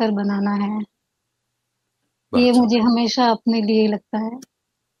से बेहतर बनाना है। ये बहुत मुझे सुंदर, हमेशा अपने लिए लगता है।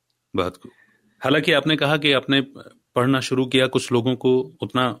 बहुत खूब। हालांकि आपने कहा कि आपने पढ़ना शुरू किया, कुछ लोगों को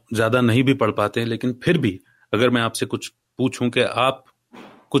उतना ज्यादा नहीं भी पढ़ पाते हैं, लेकिन फिर भी अगर मैं आपसे कुछ पूछूं कि आप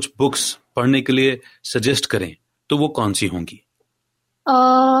कुछ बुक्स पढ़ने के लिए सजेस्ट करें, तो वो कौन सी होंगी?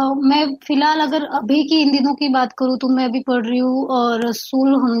 मैं फिलहाल अगर अभी की इन दिनों की बात करूँ तो मैं अभी पढ़ रही हूँ और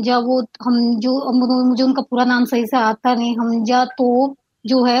रसूल हमजा, वो हम जो मुझे उनका पूरा नाम सही से आता नहीं, हमजा तो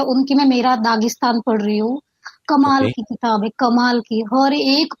जो है उनकी, मैं मेरा दागिस्तान पढ़ रही हूँ। कमाल ओके। की किताब है, कमाल की। हर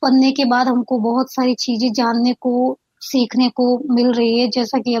एक पन्ने के बाद हमको बहुत सारी चीजें जानने को, सीखने को मिल रही है,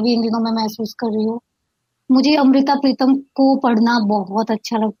 जैसा कि अभी इन दिनों मैं महसूस कर रही हूँ। मुझे अमृता प्रीतम को पढ़ना बहुत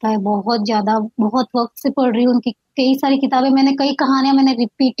अच्छा लगता है, बहुत ज्यादा, बहुत वक्त से पढ़ रही हूँ उनकी कई सारी किताबें। मैंने कई कहानियां मैंने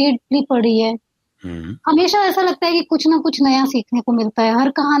रिपीटेडली पढ़ी है। हम्म। हमेशा ऐसा लगता है कि कुछ ना कुछ नया सीखने को मिलता है, हर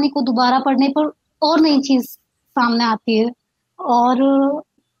कहानी को दोबारा पढ़ने पर और नई चीज सामने आती है। और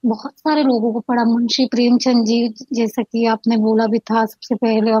बहुत सारे लोगों को पढ़ा, मुंशी प्रेमचंद जी, जैसा कि आपने बोला भी था सबसे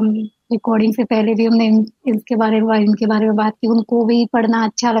पहले, हम रिकॉर्डिंग से पहले भी हमने इनके बारे में बात की, उनको भी पढ़ना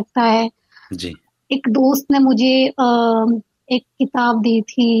अच्छा लगता है। जी। एक दोस्त ने मुझे एक किताब दी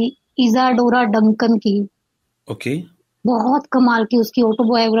थी, इजाडोरा डंकन की। ओके। बहुत कमाल की उसकी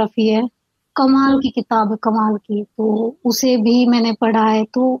ऑटोबायोग्राफी है, कमाल की किताब है, कमाल की। तो उसे भी मैंने पढ़ा है।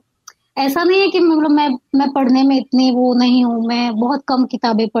 तो ऐसा नहीं है कि मतलब मैं पढ़ने में इतनी वो नहीं हूँ, मैं बहुत कम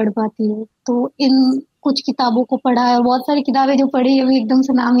किताबें पढ़ पाती हूँ। तो इन कुछ किताबों को पढ़ा है, और बहुत सारी किताबें जो पढ़ी है अभी एकदम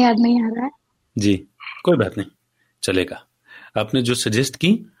से नाम याद नहीं आ रहा है। जी, कोई बात नहीं, चलेगा। आपने जो सजेस्ट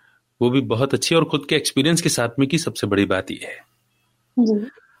की वो भी बहुत अच्छी, और खुद के एक्सपीरियंस के साथ में की सबसे बड़ी बात यह है। जी।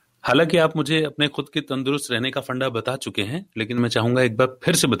 हालांकि आप मुझे अपने खुद के तंदुरुस्त रहने का फंडा बता चुके हैं, लेकिन मैं चाहूंगा एक बार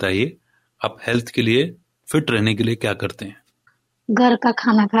फिर से बताइए, आप हेल्थ के लिए, फिट रहने के लिए क्या करते हैं? घर का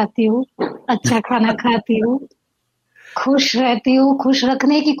खाना खाती हूँ, अच्छा खाना खाती हूँ, खुश रहती हूँ, खुश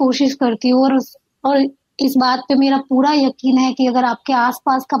रखने की कोशिश करती हूँ। और इस बात पे मेरा पूरा यकीन है कि अगर आपके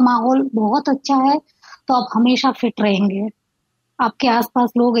आसपास का माहौल बहुत अच्छा है तो आप हमेशा फिट रहेंगे। आपके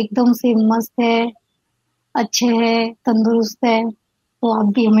आसपास लोग एकदम से मस्त है, अच्छे हैं, तंदुरुस्त है, तो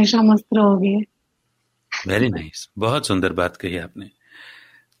आप भी हमेशा मस्त रहोगे। वेरी नाइस, बहुत सुंदर बात कही आपने।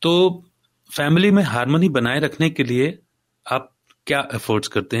 तो फैमिली में हार्मनी बनाए रखने के लिए आप क्या एफर्ट्स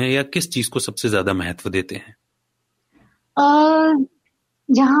करते हैं, या किस चीज को सबसे ज्यादा महत्व देते हैं?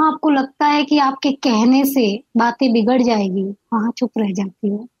 जहां आपको लगता है कि आपके कहने से बातें बिगड़ जाएगी, वहां चुप रह जाती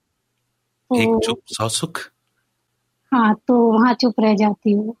हूँ। एक तो चुप सौ सुख। हाँ, तो वहां चुप रह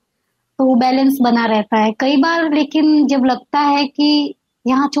जाती हूँ, तो बैलेंस बना रहता है कई बार। लेकिन जब लगता है कि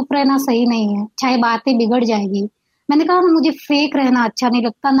यहाँ चुप रहना सही नहीं है, चाहे बातें बिगड़ जाएगी, मैंने कहा ना, मुझे फेक रहना अच्छा नहीं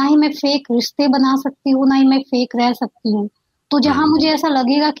लगता, ना ही मैं फेक रिश्ते बना सकती हूँ, ना ही मैं फेक रह सकती हूँ। तो जहां मुझे ऐसा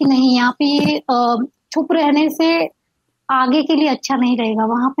लगेगा कि नहीं, यहाँ पे ये चुप रहने से आगे के लिए अच्छा नहीं रहेगा,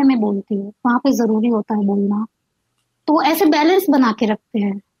 वहां पे मैं बोलती हूँ, वहां पे जरूरी होता है बोलना। तो ऐसे बैलेंस बना के रखते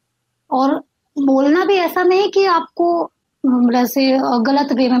हैं। और बोलना भी ऐसा नहीं कि आपको जैसे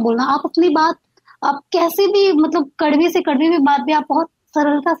गलत वे में बोलना, आप अपनी बात, आप कैसे भी मतलब कड़वी से कड़वी भी बात भी आप बहुत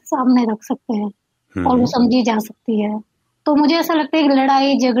सरलता से सामने रख सकते हैं और वो समझी जा सकती है। तो मुझे ऐसा लगता है कि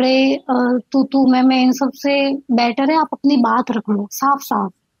लड़ाई झगड़े तू मैं इन सब से बेटर है आप अपनी बात रख लो साफ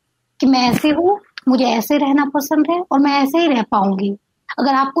साफ, कि मैं ऐसे हूँ, मुझे ऐसे रहना पसंद है और मैं ऐसे ही रह पाऊंगी।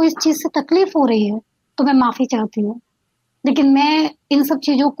 अगर आपको इस चीज से तकलीफ हो रही है तो मैं माफी चाहती हूँ, लेकिन मैं इन सब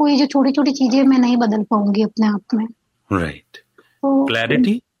चीजों को, ये जो छोटी छोटी चीजें मैं नहीं बदल पाऊंगी अपने आप में। राइट। तो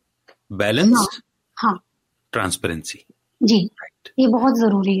क्लैरिटी, बैलेंस, हाँ, हाँ ट्रांसपेरेंसी। जी, राइट, ये बहुत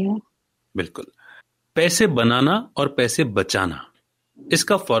जरूरी है। बिल्कुल। पैसे बनाना और पैसे बचाना,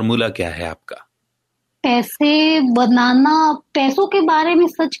 इसका फॉर्मूला क्या है आपका? पैसे बनाना, पैसों के बारे में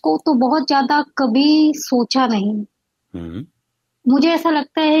सच को तो बहुत ज्यादा कभी सोचा नहीं। मुझे ऐसा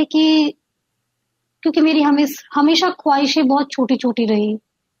लगता है कि क्योंकि मेरी हमेशा ख्वाहिशें बहुत छोटी छोटी रही।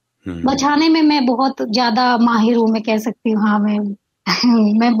 बचाने में मैं बहुत ज्यादा माहिर हूँ, मैं कह सकती हूँ। हाँ, मैं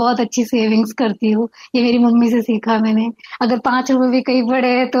मैं बहुत अच्छी सेविंग्स करती हूँ, ये मेरी मम्मी से सीखा मैंने। अगर 5 रुपए भी कहीं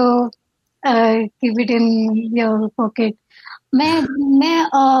पड़े तो keep it in your pocket. मैं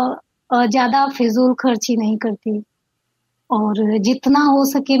ज्यादा फिजूल खर्ची नहीं करती, और जितना हो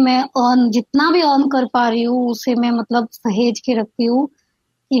सके मैं जितना भी अर्न कर पा रही हूँ उसे मैं मतलब सहेज के रखती हूँ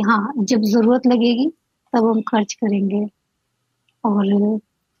कि हाँ, जब जरूरत लगेगी तब हम खर्च करेंगे। और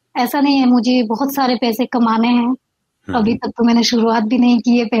ऐसा नहीं है मुझे बहुत सारे पैसे कमाने हैं, अभी तक तो मैंने शुरुआत भी नहीं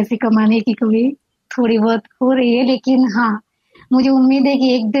की है पैसे कमाने की, कभी थोड़ी बहुत हो रही है, लेकिन हाँ, मुझे उम्मीद है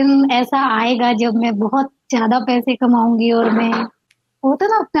कि एक दिन ऐसा आएगा जब मैं बहुत ज्यादा पैसे कमाऊंगी और मैं, होता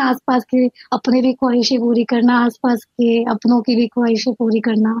ना अपने आसपास के अपने भी ख्वाहिशें पूरी करना, आसपास के अपनों की भी ख्वाहिशें पूरी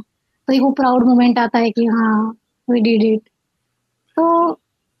करना, तो एक वो प्राउड मोमेंट आता है कि हाँ, वी डिड इट। तो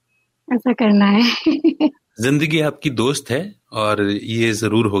ऐसा करना है। जिंदगी आपकी दोस्त है और ये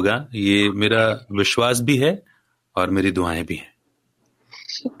जरूर होगा, ये मेरा विश्वास भी है और मेरी दुआएं भी हैं।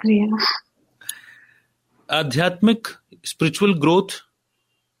 शुक्रिया। आध्यात्मिक स्पिरिचुअल ग्रोथ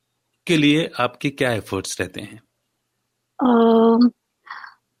के लिए आपके क्या एफर्ट्स रहते हैं?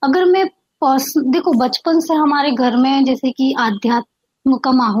 अगर मैं देखो, बचपन से हमारे घर में जैसे कि आध्यात्म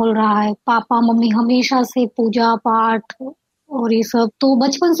का माहौल रहा है, पापा मम्मी हमेशा से पूजा पाठ और ये सब, तो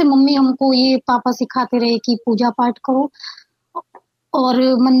बचपन से मम्मी हमको ये पापा सिखाते रहे कि पूजा पाठ करो और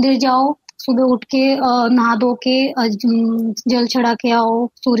मंदिर जाओ, सुबह उठ के नहा धो के जल चढ़ा के आओ,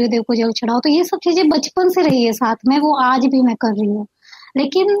 सूर्य देव को जल चढ़ाओ। तो ये सब चीजें बचपन से रही है साथ में, वो आज भी मैं कर रही हूँ।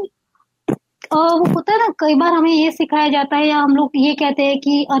 लेकिन वो होता है ना, कई बार हमें ये सिखाया जाता है या हम लोग ये कहते हैं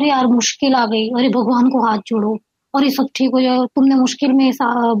कि अरे यार मुश्किल आ गई, अरे भगवान को हाथ जोड़ो और ये सब ठीक हो जाएगा, तुमने मुश्किल में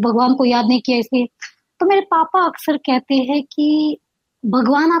भगवान को याद नहीं किया इसलिए। तो मेरे पापा अक्सर कहते हैं कि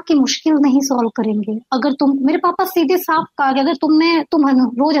भगवान आपकी मुश्किल नहीं सॉल्व करेंगे। अगर मेरे पापा सीधे साफ कहा कि अगर तुम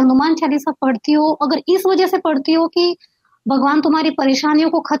रोज हनुमान चालीसा पढ़ती हो, अगर इस वजह से पढ़ती हो कि भगवान तुम्हारी परेशानियों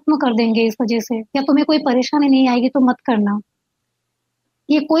को खत्म कर देंगे इस वजह से, या तुम्हें कोई परेशानी नहीं आएगी, तो मत करना।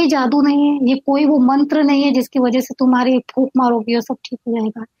 ये कोई जादू नहीं है, ये कोई वो मंत्र नहीं है जिसकी वजह से तुम्हारी फूंक मारोगी और सब ठीक हो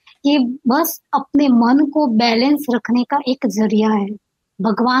जाएगा। ये बस अपने मन को बैलेंस रखने का एक जरिया है।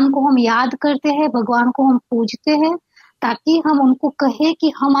 भगवान को हम याद करते हैं, भगवान को हम पूजते हैं, ताकि हम उनको कहे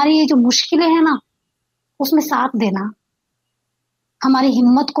कि हमारी ये जो मुश्किलें हैं ना, उसमें साथ देना, हमारी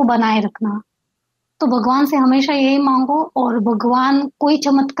हिम्मत को बनाए रखना। तो भगवान से हमेशा यही मांगो, और भगवान कोई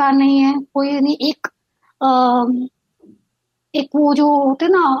चमत्कार नहीं है, कोई नहीं, एक वो जो होते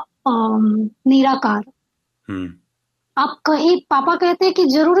ना निराकार। आप कहीं, पापा कहते हैं कि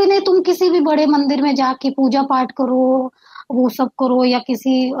जरूरी नहीं तुम किसी भी बड़े मंदिर में जाके पूजा पाठ करो, वो सब करो, या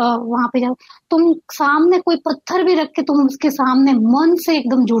किसी वहां पे जाओ, तुम सामने कोई पत्थर भी रख के तुम उसके सामने मन से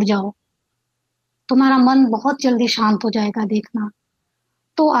एकदम जुड़ जाओ, तुम्हारा मन बहुत जल्दी शांत हो जाएगा, देखना।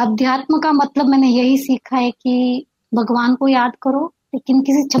 तो अध्यात्म का मतलब मैंने यही सीखा है कि भगवान को याद करो, लेकिन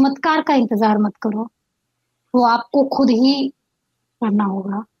किसी चमत्कार का इंतजार मत करो, वो आपको खुद ही करना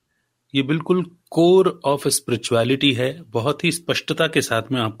होगा। ये बिल्कुल कोर ऑफ स्पिरिचुअलिटी है, बहुत ही स्पष्टता के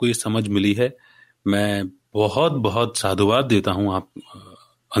साथ में आपको ये समझ मिली है। मैं बहुत बहुत साधुवाद देता हूं आप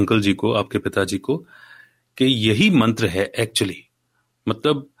अंकल जी को, आपके पिताजी को, कि यही मंत्र है एक्चुअली।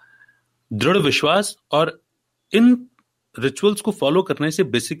 मतलब दृढ़ विश्वास, और इन रिचुअल्स को फॉलो करने से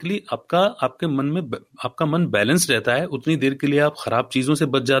बेसिकली आपके मन में आपका मन बैलेंस रहता है। उतनी देर के लिए आप खराब चीजों से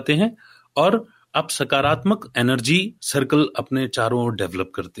बच जाते हैं और आप सकारात्मक एनर्जी सर्कल अपने चारों ओर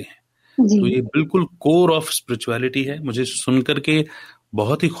डेवलप करते हैं। तो ये बिल्कुल कोर ऑफ स्पिरिचुअलिटी है। मुझे सुनकर के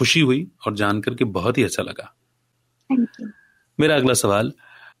बहुत ही खुशी हुई और जानकर के बहुत ही अच्छा लगा। Thank you. मेरा अगला सवाल,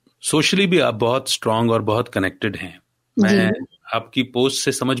 सोशली भी आप बहुत स्ट्रांग और बहुत कनेक्टेड हैं, मैं आपकी पोस्ट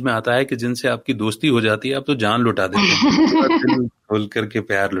से समझ में आता है कि जिनसे आपकी दोस्ती हो जाती है आप तो जान लुटा देते हैं, दिल खोल करके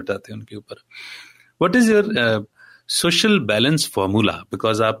प्यार लुटाते हैं उनके ऊपर। What is your social balance formula?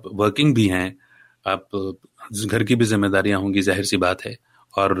 Because आप वर्किंग भी हैं, आप घर की भी जिम्मेदारियां होंगी, जाहिर सी बात है,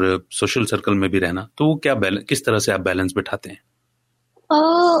 और सोशल सर्कल में भी रहना, तो वो क्या किस तरह से आप बैलेंस बिठाते हैं?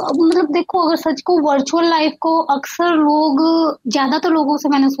 मतलब देखो, अगर सच को वर्चुअल लाइफ को अक्सर लोग, ज्यादातर लोगों से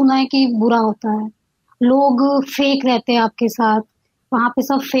मैंने सुना है कि बुरा होता है, लोग फेक रहते हैं आपके साथ, वहां पे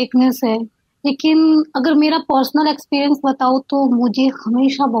सब फेकनेस है। लेकिन अगर मेरा पर्सनल एक्सपीरियंस बताओ तो मुझे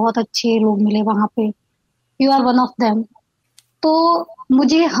हमेशा बहुत अच्छे लोग मिले वहां पे। You are one of them. तो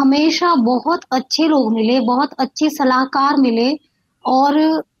मुझे हमेशा बहुत अच्छे लोग मिले, बहुत अच्छे सलाहकार मिले,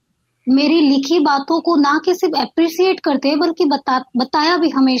 और मेरी लिखी बातों को ना कि सिर्फ अप्रिशिएट करते बल्कि बताया भी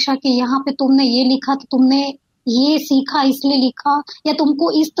हमेशा कि यहाँ पे तुमने ये लिखा तो तुमने ये सीखा इसलिए लिखा, या तुमको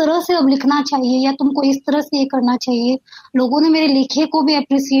इस तरह से अब लिखना चाहिए, या तुमको इस तरह से ये करना चाहिए। लोगों ने मेरे लिखे को भी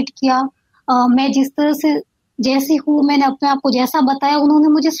अप्रिशिएट किया। मैं जिस तरह से जैसी हूँ, मैंने अपने आप को जैसा बताया, उन्होंने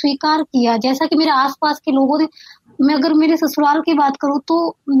मुझे स्वीकार किया। जैसा कि मेरे आसपास के लोगों ने, मैं अगर मेरे ससुराल की बात करूँ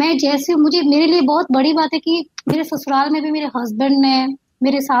तो मैं जैसे, मुझे, मेरे लिए बहुत बड़ी बात है कि मेरे ससुराल में भी मेरे हस्बैंड ने,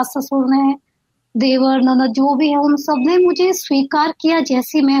 मेरे सास ससुर ने, देवर ननद जो भी है, उन सब ने मुझे स्वीकार किया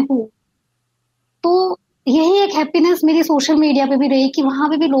जैसी मैं हूँ। तो यही एक हैप्पीनेस मेरी सोशल मीडिया पे भी रही कि वहां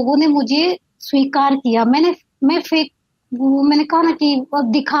पे भी लोगों ने मुझे स्वीकार किया। मैंने कहा ना कि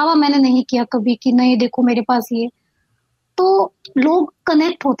दिखावा मैंने नहीं किया कभी कि नहीं देखो मेरे पास ये। तो लोग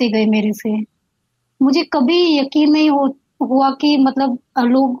कनेक्ट होते गए मेरे से। मुझे कभी यकीन नहीं हुआ कि मतलब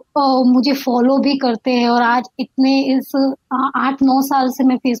लोग मुझे फॉलो भी करते हैं, और आज इतने इस 8-9 साल से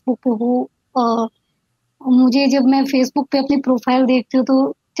मैं फेसबुक पे हूँ। मुझे जब मैं फेसबुक पे अपनी प्रोफाइल देखती हूँ,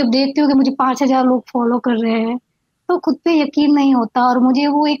 तो जब देखती हूँ कि मुझे 5,000 लोग फॉलो कर रहे हैं, तो खुद पे यकीन नहीं होता, और मुझे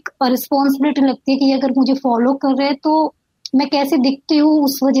वो एक रिस्पॉन्सिबिलिटी लगती है कि अगर मुझे फॉलो कर रहे हैं तो मैं कैसे दिखती हूँ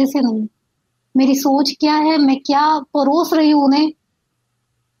उस वजह से नहीं, मेरी सोच क्या है, मैं क्या परोस रही हूँ उन्हें,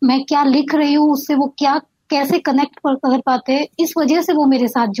 मैं क्या लिख रही हूँ, उससे वो क्या कैसे कनेक्ट कर पाते हैं, इस वजह से वो मेरे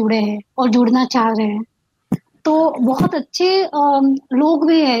साथ जुड़े हैं और जुड़ना चाह रहे हैं। तो बहुत अच्छे लोग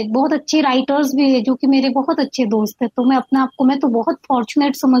भी है, बहुत अच्छे राइटर्स भी है जो कि मेरे बहुत अच्छे दोस्त है। तो मैं तो बहुत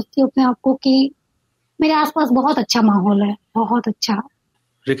फॉर्चुनेट समझती हूँ अपने आप को कि मेरे आसपास बहुत अच्छा माहौल है, बहुत अच्छा।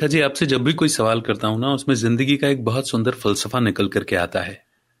 रेखा जी, आपसे जब भी कोई सवाल करता हूं ना, उसमें जिंदगी का एक बहुत सुंदर फलसफा निकल करके आता है।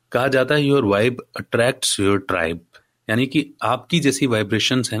 कहा जाता है your vibe attracts your tribe, यानी कि आपकी जैसी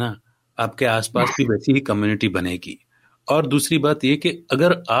वाइब्रेशंस है ना, आपके आसपास भी वैसी ही कम्युनिटी बनेगी। और दूसरी बात ये कि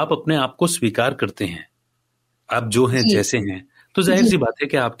अगर आप अपने आप को स्वीकार करते हैं, आप जो हैं जैसे हैं, तो जाहिर सी बात है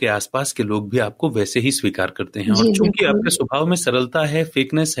कि आपके आसपास के लोग भी आपको वैसे ही स्वीकार करते हैं। और चूंकि आपके स्वभाव में सरलता है,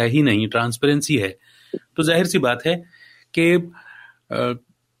 फेकनेस है ही नहीं, ट्रांसपेरेंसी है, तो जाहिर सी बात है कि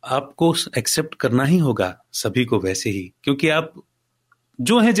आपको एक्सेप्ट करना ही होगा सभी को वैसे ही, क्योंकि आप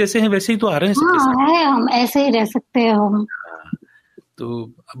जो हैं जैसे हैं वैसे ही तो आ रहे हैं सबके साथ। है, हम ऐसे ही रह सकते हैं हम।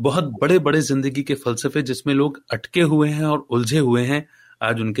 तो बहुत बड़े बड़े जिंदगी के फलसफे जिसमें लोग अटके हुए हैं और उलझे हुए हैं,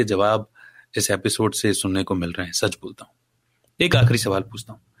 आज उनके जवाब इस एपिसोड से सुनने को मिल रहे हैं। सच बोलता हूँ। एक आखिरी सवाल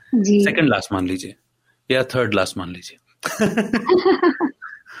पूछता हूँ, सेकंड लास्ट मान लीजिए या थर्ड लास्ट मान लीजिए।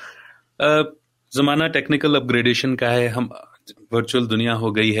 जमाना टेक्निकल अपग्रेडेशन का है, हम वर्चुअल दुनिया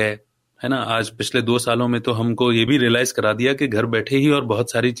हो गई है ना। आज पिछले 2 सालों में तो हमको ये भी रियलाइज करा दिया कि घर बैठे ही और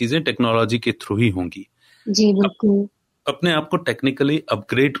बहुत सारी चीजें टेक्नोलॉजी के थ्रू ही होंगी। जी बिल्कुल। अपने आप को टेक्निकली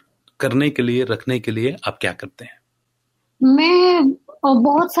अपग्रेड करने के लिए, रखने के लिए आप क्या करते हैं? मैं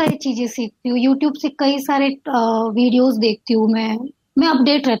बहुत सारी चीजें सीखती हूँ, यूट्यूब से कई सारे वीडियोस देखती हूँ। मैं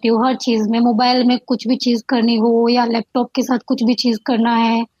अपडेट रहती हूँ हर चीज में। मोबाइल में कुछ भी चीज करनी हो या लैपटॉप के साथ कुछ भी चीज करना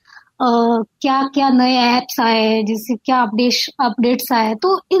है, क्या क्या नए एप्स आए, जिससे क्या अपडेट्स आए,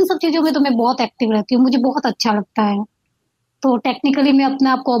 तो इन सब चीजों में तो मैं बहुत एक्टिव रहती हूँ, मुझे बहुत अच्छा लगता है। तो टेक्निकली मैं अपने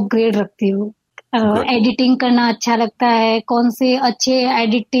आप को अपग्रेड रखती हूँ। एडिटिंग करना अच्छा लगता है, कौन से अच्छे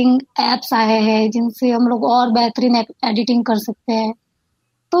एडिटिंग एप्स आए हैं जिनसे हम लोग और बेहतरीन एडिटिंग कर सकते हैं।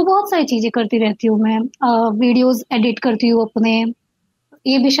 तो बहुत सारी चीजें करती रहती हूँ मैं। वीडियोस एडिट करती हूँ अपने,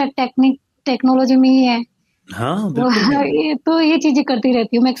 ये भी शायद टेक्नोलॉजी में ही है। हाँ तो ये चीजें करती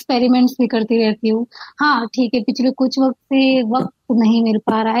रहती हूँ मैं, एक्सपेरिमेंट्स भी करती रहती हूँ। हाँ ठीक है, पिछले कुछ वक्त से वक्त नहीं मिल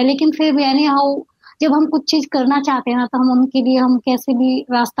पा रहा है, लेकिन फिर भी यानी हाउ जब हम कुछ चीज करना चाहते हैं ना, तो हम उनके लिए हम कैसे भी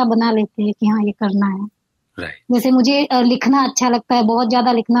रास्ता बना लेते हैं कि हाँ ये करना है। जैसे मुझे लिखना अच्छा लगता है, बहुत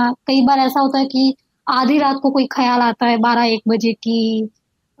ज्यादा लिखना। कई बार ऐसा होता है कि आधी रात को कोई ख्याल आता है 12-1 बजे की,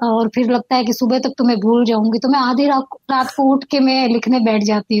 और फिर लगता है कि सुबह तक तो मैं भूल जाऊंगी, तो मैं आधी रात को उठ के मैं लिखने बैठ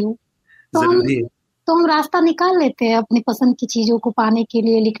जाती हूँ। तो हम रास्ता निकाल लेते हैं अपनी पसंद की चीजों को पाने के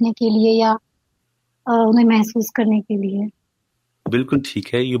लिए, लिखने के लिए, या उन्हें महसूस करने के लिए। बिल्कुल ठीक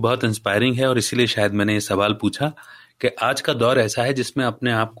है, ये बहुत इंस्पायरिंग है और इसीलिए शायद मैंने ये सवाल पूछा कि आज का दौर ऐसा है जिसमें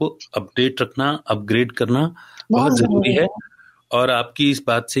अपने आप को अपडेट रखना, अपग्रेड करना बहुत जरूरी है। और आपकी इस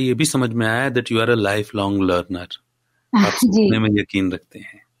बात से ये भी समझ में आया that you are a life long learner, आप सीखने में यकीन रखते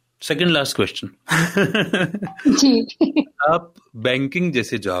हैं। सेकंड लास्ट क्वेश्चन जी। आप बैंकिंग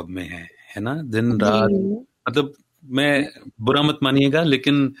जैसे जॉब में हैं, है ना, दिन रात, मतलब मैं बुरा मत मानिएगा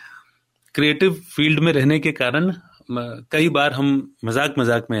लेकिन क्रिएटिव फील्ड में रहने के कारण कई बार हम मजाक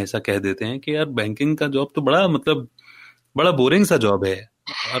मजाक में ऐसा कह देते हैं कि यार बैंकिंग का जॉब तो बड़ा बोरिंग सा जॉब है,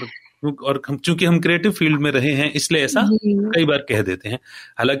 और चूंकि हम क्रिएटिव फील्ड में रहे हैं इसलिए ऐसा कई बार कह देते हैं।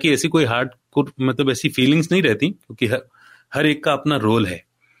 हालांकि ऐसी कोई हार्ड मतलब ऐसी फीलिंग्स नहीं रहती, क्योंकि हर एक का अपना रोल है,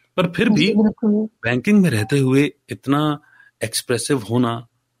 पर फिर भी बैंकिंग में रहते हुए इतना एक्सप्रेसिव होना,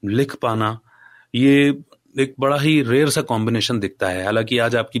 लिख पाना, ये एक बड़ा ही रेयर सा कॉम्बिनेशन दिखता है। हालांकि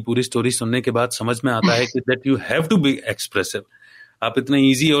आज आपकी पूरी स्टोरी सुनने के बाद समझ में आता है कि that you have to be expressive. आप इतने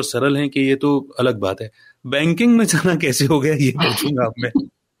इजी और सरल हैं कि ये तो अलग बात है। बैंकिंग में जाना कैसे हो गया, ये पूछूंगा आप में।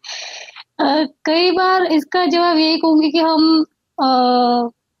 कई बार इसका जवाब यही कहूंगी कि हम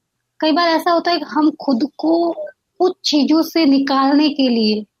कई बार ऐसा होता है कि हम खुद को कुछ चीजों से निकालने के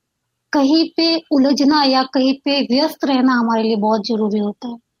लिए कहीं पे उलझना या कहीं पे व्यस्त रहना हमारे लिए बहुत जरूरी होता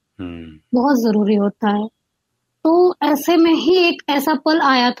है, बहुत जरूरी होता है। तो ऐसे में ही एक ऐसा पल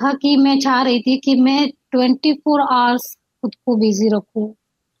आया था कि मैं चाह रही थी कि मैं 24 आवर्स खुद को बिजी रखूं,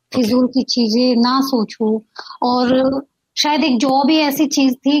 फिजूल की चीजें ना सोचूं, और शायद एक जॉब ही ऐसी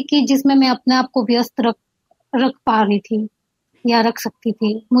चीज थी कि जिसमें मैं अपने आप को व्यस्त रख पा रही थी या रख सकती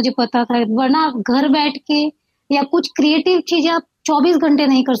थी। मुझे पता था, वरना घर बैठ के या कुछ क्रिएटिव चीजें आप 24 घंटे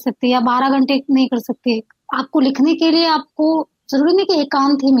नहीं कर सकते या 12 घंटे नहीं कर सकते। आपको लिखने के लिए आपको जरूरी नहीं कि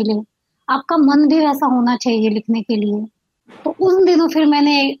एकांत ही मिले, आपका मन भी वैसा होना चाहिए लिखने के लिए। तो उन दिनों फिर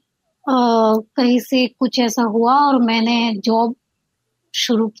मैंने कहीं से कुछ ऐसा हुआ और मैंने जॉब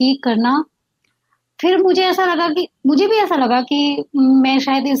शुरू की करना। फिर मुझे भी ऐसा लगा कि मैं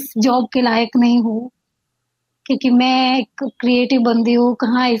शायद इस जॉब के लायक नहीं हूँ, क्योंकि मैं एक क्रिएटिव बंदी हूँ,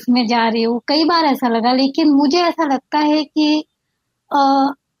 कहाँ इसमें जा रही हूँ, कई बार ऐसा लगा। लेकिन मुझे ऐसा लगता है कि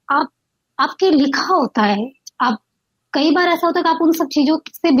आपके लिखा होता है, आप कई बार ऐसा होता है कि आप उन सब चीजों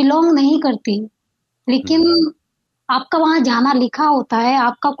से बिलोंग नहीं करती, लेकिन आपका वहां जाना लिखा होता है,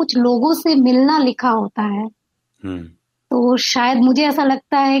 आपका कुछ लोगों से मिलना लिखा होता है। तो शायद मुझे ऐसा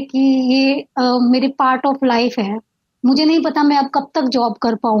लगता है कि ये मेरे पार्ट ऑफ लाइफ है। मुझे नहीं पता मैं अब कब तक जॉब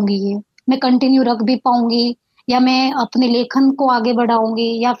कर पाऊंगी, ये मैं कंटिन्यू रख भी पाऊंगी, या मैं अपने लेखन को आगे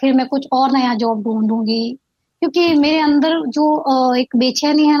बढ़ाऊंगी, या फिर मैं कुछ और नया जॉब ढूंढूंगी। क्योंकि मेरे अंदर जो एक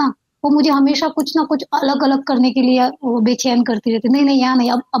बेचैनी है ना, वो मुझे हमेशा कुछ ना कुछ अलग अलग करने के लिए वो बेचैन करती रहती, नहीं यहाँ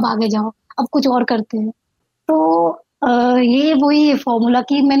नहीं, अब आगे जाओ, अब कुछ और करते हैं। तो ये वही है फॉर्मूला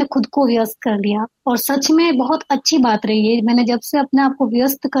कि मैंने खुद को व्यस्त कर लिया, और सच में बहुत अच्छी बात रही है। मैंने जब से अपने आप को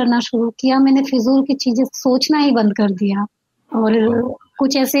व्यस्त करना शुरू किया, मैंने फिजूल की चीजें सोचना ही बंद कर दिया। और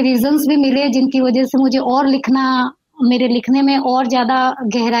कुछ ऐसे रीजंस भी मिले जिनकी वजह से मुझे और मेरे लिखने में और ज्यादा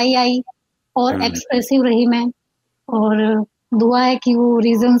गहराई आई और एक्सप्रेसिव रही मैं, और दुआ है कि वो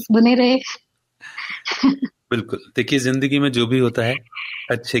रीजंस बने रहे। बिल्कुल, देखिए जिंदगी में जो भी होता है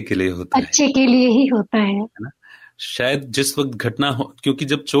अच्छे के लिए होता है, अच्छे के लिए ही होता है ना। शायद जिस वक्त घटना हो, क्योंकि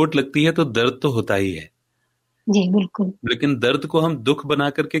जब चोट लगती है तो दर्द तो होता ही है जी, बिल्कुल, लेकिन दर्द को हम दुख बना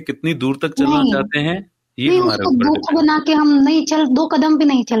करके कितनी दूर तक चलना चाहते हैं, ये हमारे ऊपर दुख बना के हम नहीं 2 कदम भी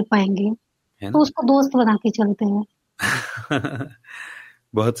नहीं चल पाएंगे, तो उसको दोस्त बना के चलते हैं।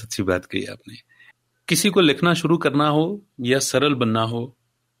 बहुत अच्छी बात कही आपने। किसी को लिखना शुरू करना हो, या सरल बनना हो,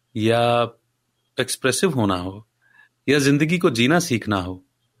 या एक्सप्रेसिव होना हो, या जिंदगी को जीना सीखना हो,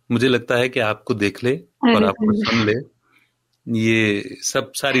 मुझे लगता है कि आपको देख ले और आपको सुन ले, ये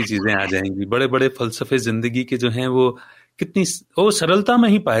सब सारी चीजें आ जाएंगी। बड़े बड़े फलसफे जिंदगी के जो हैं वो कितनी सरलता में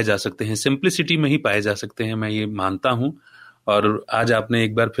ही पाए जा सकते हैं, सिंप्लिसिटी में ही पाए जा सकते हैं, मैं ये मानता हूं। और आज आपने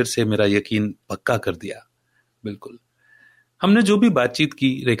एक बार फिर से मेरा यकीन पक्का कर दिया। बिल्कुल, हमने जो भी बातचीत की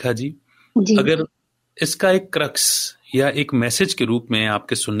रेखा जी, अगर इसका एक क्रक्स या एक मैसेज के रूप में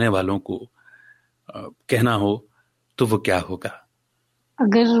आपके सुनने वालों को कहना हो तो वो क्या होगा?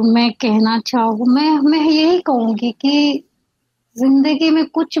 अगर मैं कहना चाहूँ, मैं यही कहूंगी कि जिंदगी में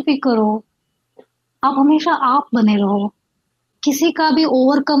कुछ भी करो, आप हमेशा आप बने रहो, किसी का भी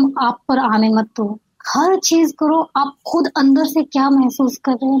ओवरकम आप पर आने मत दो। हर चीज करो, आप खुद अंदर से क्या महसूस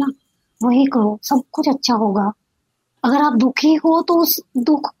कर रहे हैं ना, वही करो, सब कुछ अच्छा होगा। अगर आप दुखी हो तो उस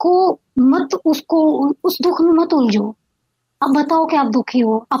दुख को उस दुख में मत उलझो, आप बताओ कि आप दुखी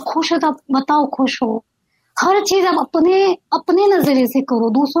हो। आप खुश हो तो आप बताओ खुश हो। हर चीज आप अपने नजरिए से करो,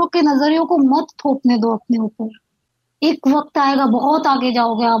 दूसरों के नजरियों को मत थोपने दो अपने ऊपर। एक वक्त आएगा, बहुत आगे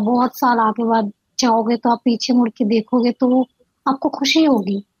जाओगे आप, बहुत साल आगे बाद जाओगे तो आप पीछे मुड़ के देखोगे तो आपको खुशी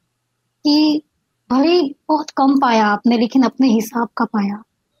होगी कि भले बहुत कम पाया आपने, लेकिन अपने हिसाब का पाया,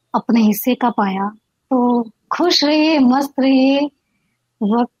 अपने हिस्से का पाया। तो खुश रहिए, मस्त रहिए,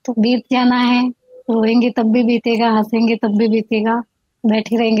 वक्त बीत जाना है, रोएंगे तब भी बीतेगा, हंसेंगे तब भी बीतेगा,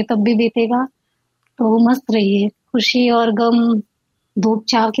 बैठे रहेंगे तब भी बीतेगा। तो मस्त रहिए, खुशी और गम धूप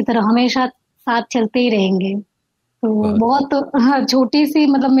छाव की तरह हमेशा साथ चलते ही रहेंगे। तो बहुत छोटी सी,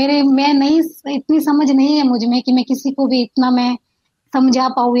 मतलब मैं नहीं, इतनी समझ नहीं है मुझ में कि मैं किसी को भी इतना मैं समझा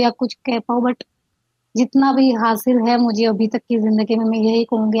पाऊँ या कुछ कह पाऊँ, बट जितना भी हासिल है मुझे अभी तक की जिंदगी में, मैं यही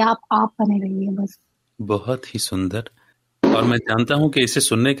कहूंगी, आप बने रहिए बस। बहुत ही सुंदर। और मैं जानता हूं कि इसे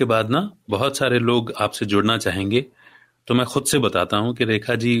सुनने के बाद ना बहुत सारे लोग आपसे जुड़ना चाहेंगे, तो मैं खुद से बताता हूं कि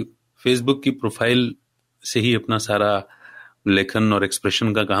रेखा जी फेसबुक की प्रोफाइल से ही अपना सारा लेखन और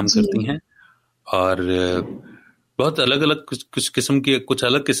एक्सप्रेशन का काम करती हैं, और बहुत अलग अलग कुछ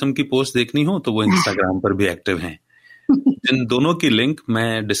अलग किस्म की पोस्ट देखनी हो तो वो इंस्टाग्राम पर भी एक्टिव हैं। जिन दोनों की लिंक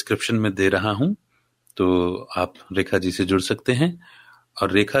मैं डिस्क्रिप्शन में दे रहा हूं, तो आप रेखा जी से जुड़ सकते हैं।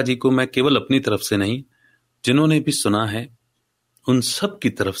 और रेखा जी को मैं केवल अपनी तरफ से नहीं, जिन्होंने भी सुना है उन सब की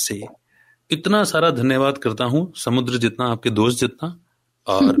तरफ से इतना सारा धन्यवाद करता हूं, समुद्र जितना, आपके दोस्त जितना,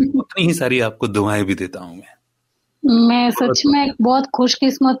 और उतनी ही सारी आपको दुआएं भी देता हूं मैं सच में बहुत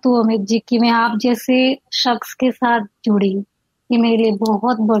खुशकिस्मत हूँ अमित जी कि मैं आप जैसे शख्स के साथ जुड़ी। ये मेरे लिए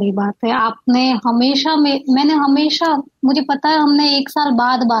बहुत बड़ी बात है। आपने हमेशा मैंने हमेशा, मुझे पता है हमने 1 साल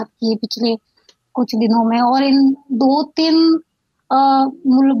बाद बात की पिछले कुछ दिनों में, और इन 2-3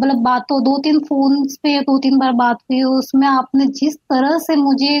 मतलब बातों, 2-3 फोन पे 2-3 बार बात हुई, उसमें आपने जिस तरह से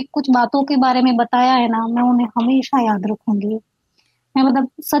मुझे कुछ बातों के बारे में बताया है ना, मैं उन्हें हमेशा याद रखूंगी। मैं मतलब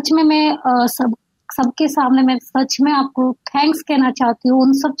सच में मैं सबके सामने मैं सच में आपको थैंक्स कहना चाहती हूँ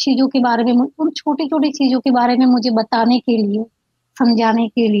उन सब चीजों के बारे में, उन छोटी छोटी चीजों के बारे में मुझे बताने के लिए, समझाने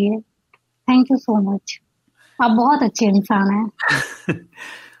के लिए। थैंक यू सो मच, आप बहुत अच्छे इंसान हैं।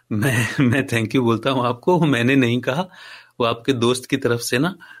 मैं थैंक यू बोलता हूँ आपको, मैंने नहीं कहा, वो आपके दोस्त की तरफ से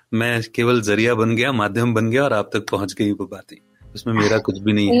ना, मैं केवल जरिया बन गया, माध्यम बन गया, और आप तक पहुंच गई वो बातें, उसमें मेरा कुछ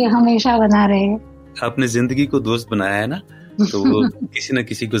भी नहीं है। ये हमेशा बना रहे। आपने जिंदगी को दोस्त बनाया है ना, तो वो किसी न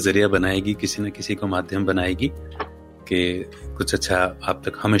किसी को जरिया बनाएगी, किसी न किसी को माध्यम बनाएगी कि कुछ अच्छा आप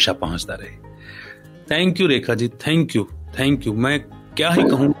तक हमेशा पहुंचता रहे। Thank you Rekha ji, thank you, thank you. मैं क्या ही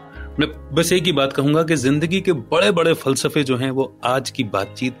कहूँ, मैं बस एक ही बात कहूंगा कि जिंदगी के बड़े बड़े फलसफे जो हैं वो आज की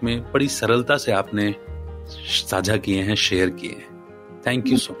बातचीत में बड़ी सरलता से आपने साझा किए हैं, शेयर किए हैं। Thank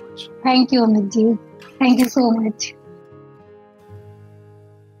you so much. Thank you Amit ji, thank you so much.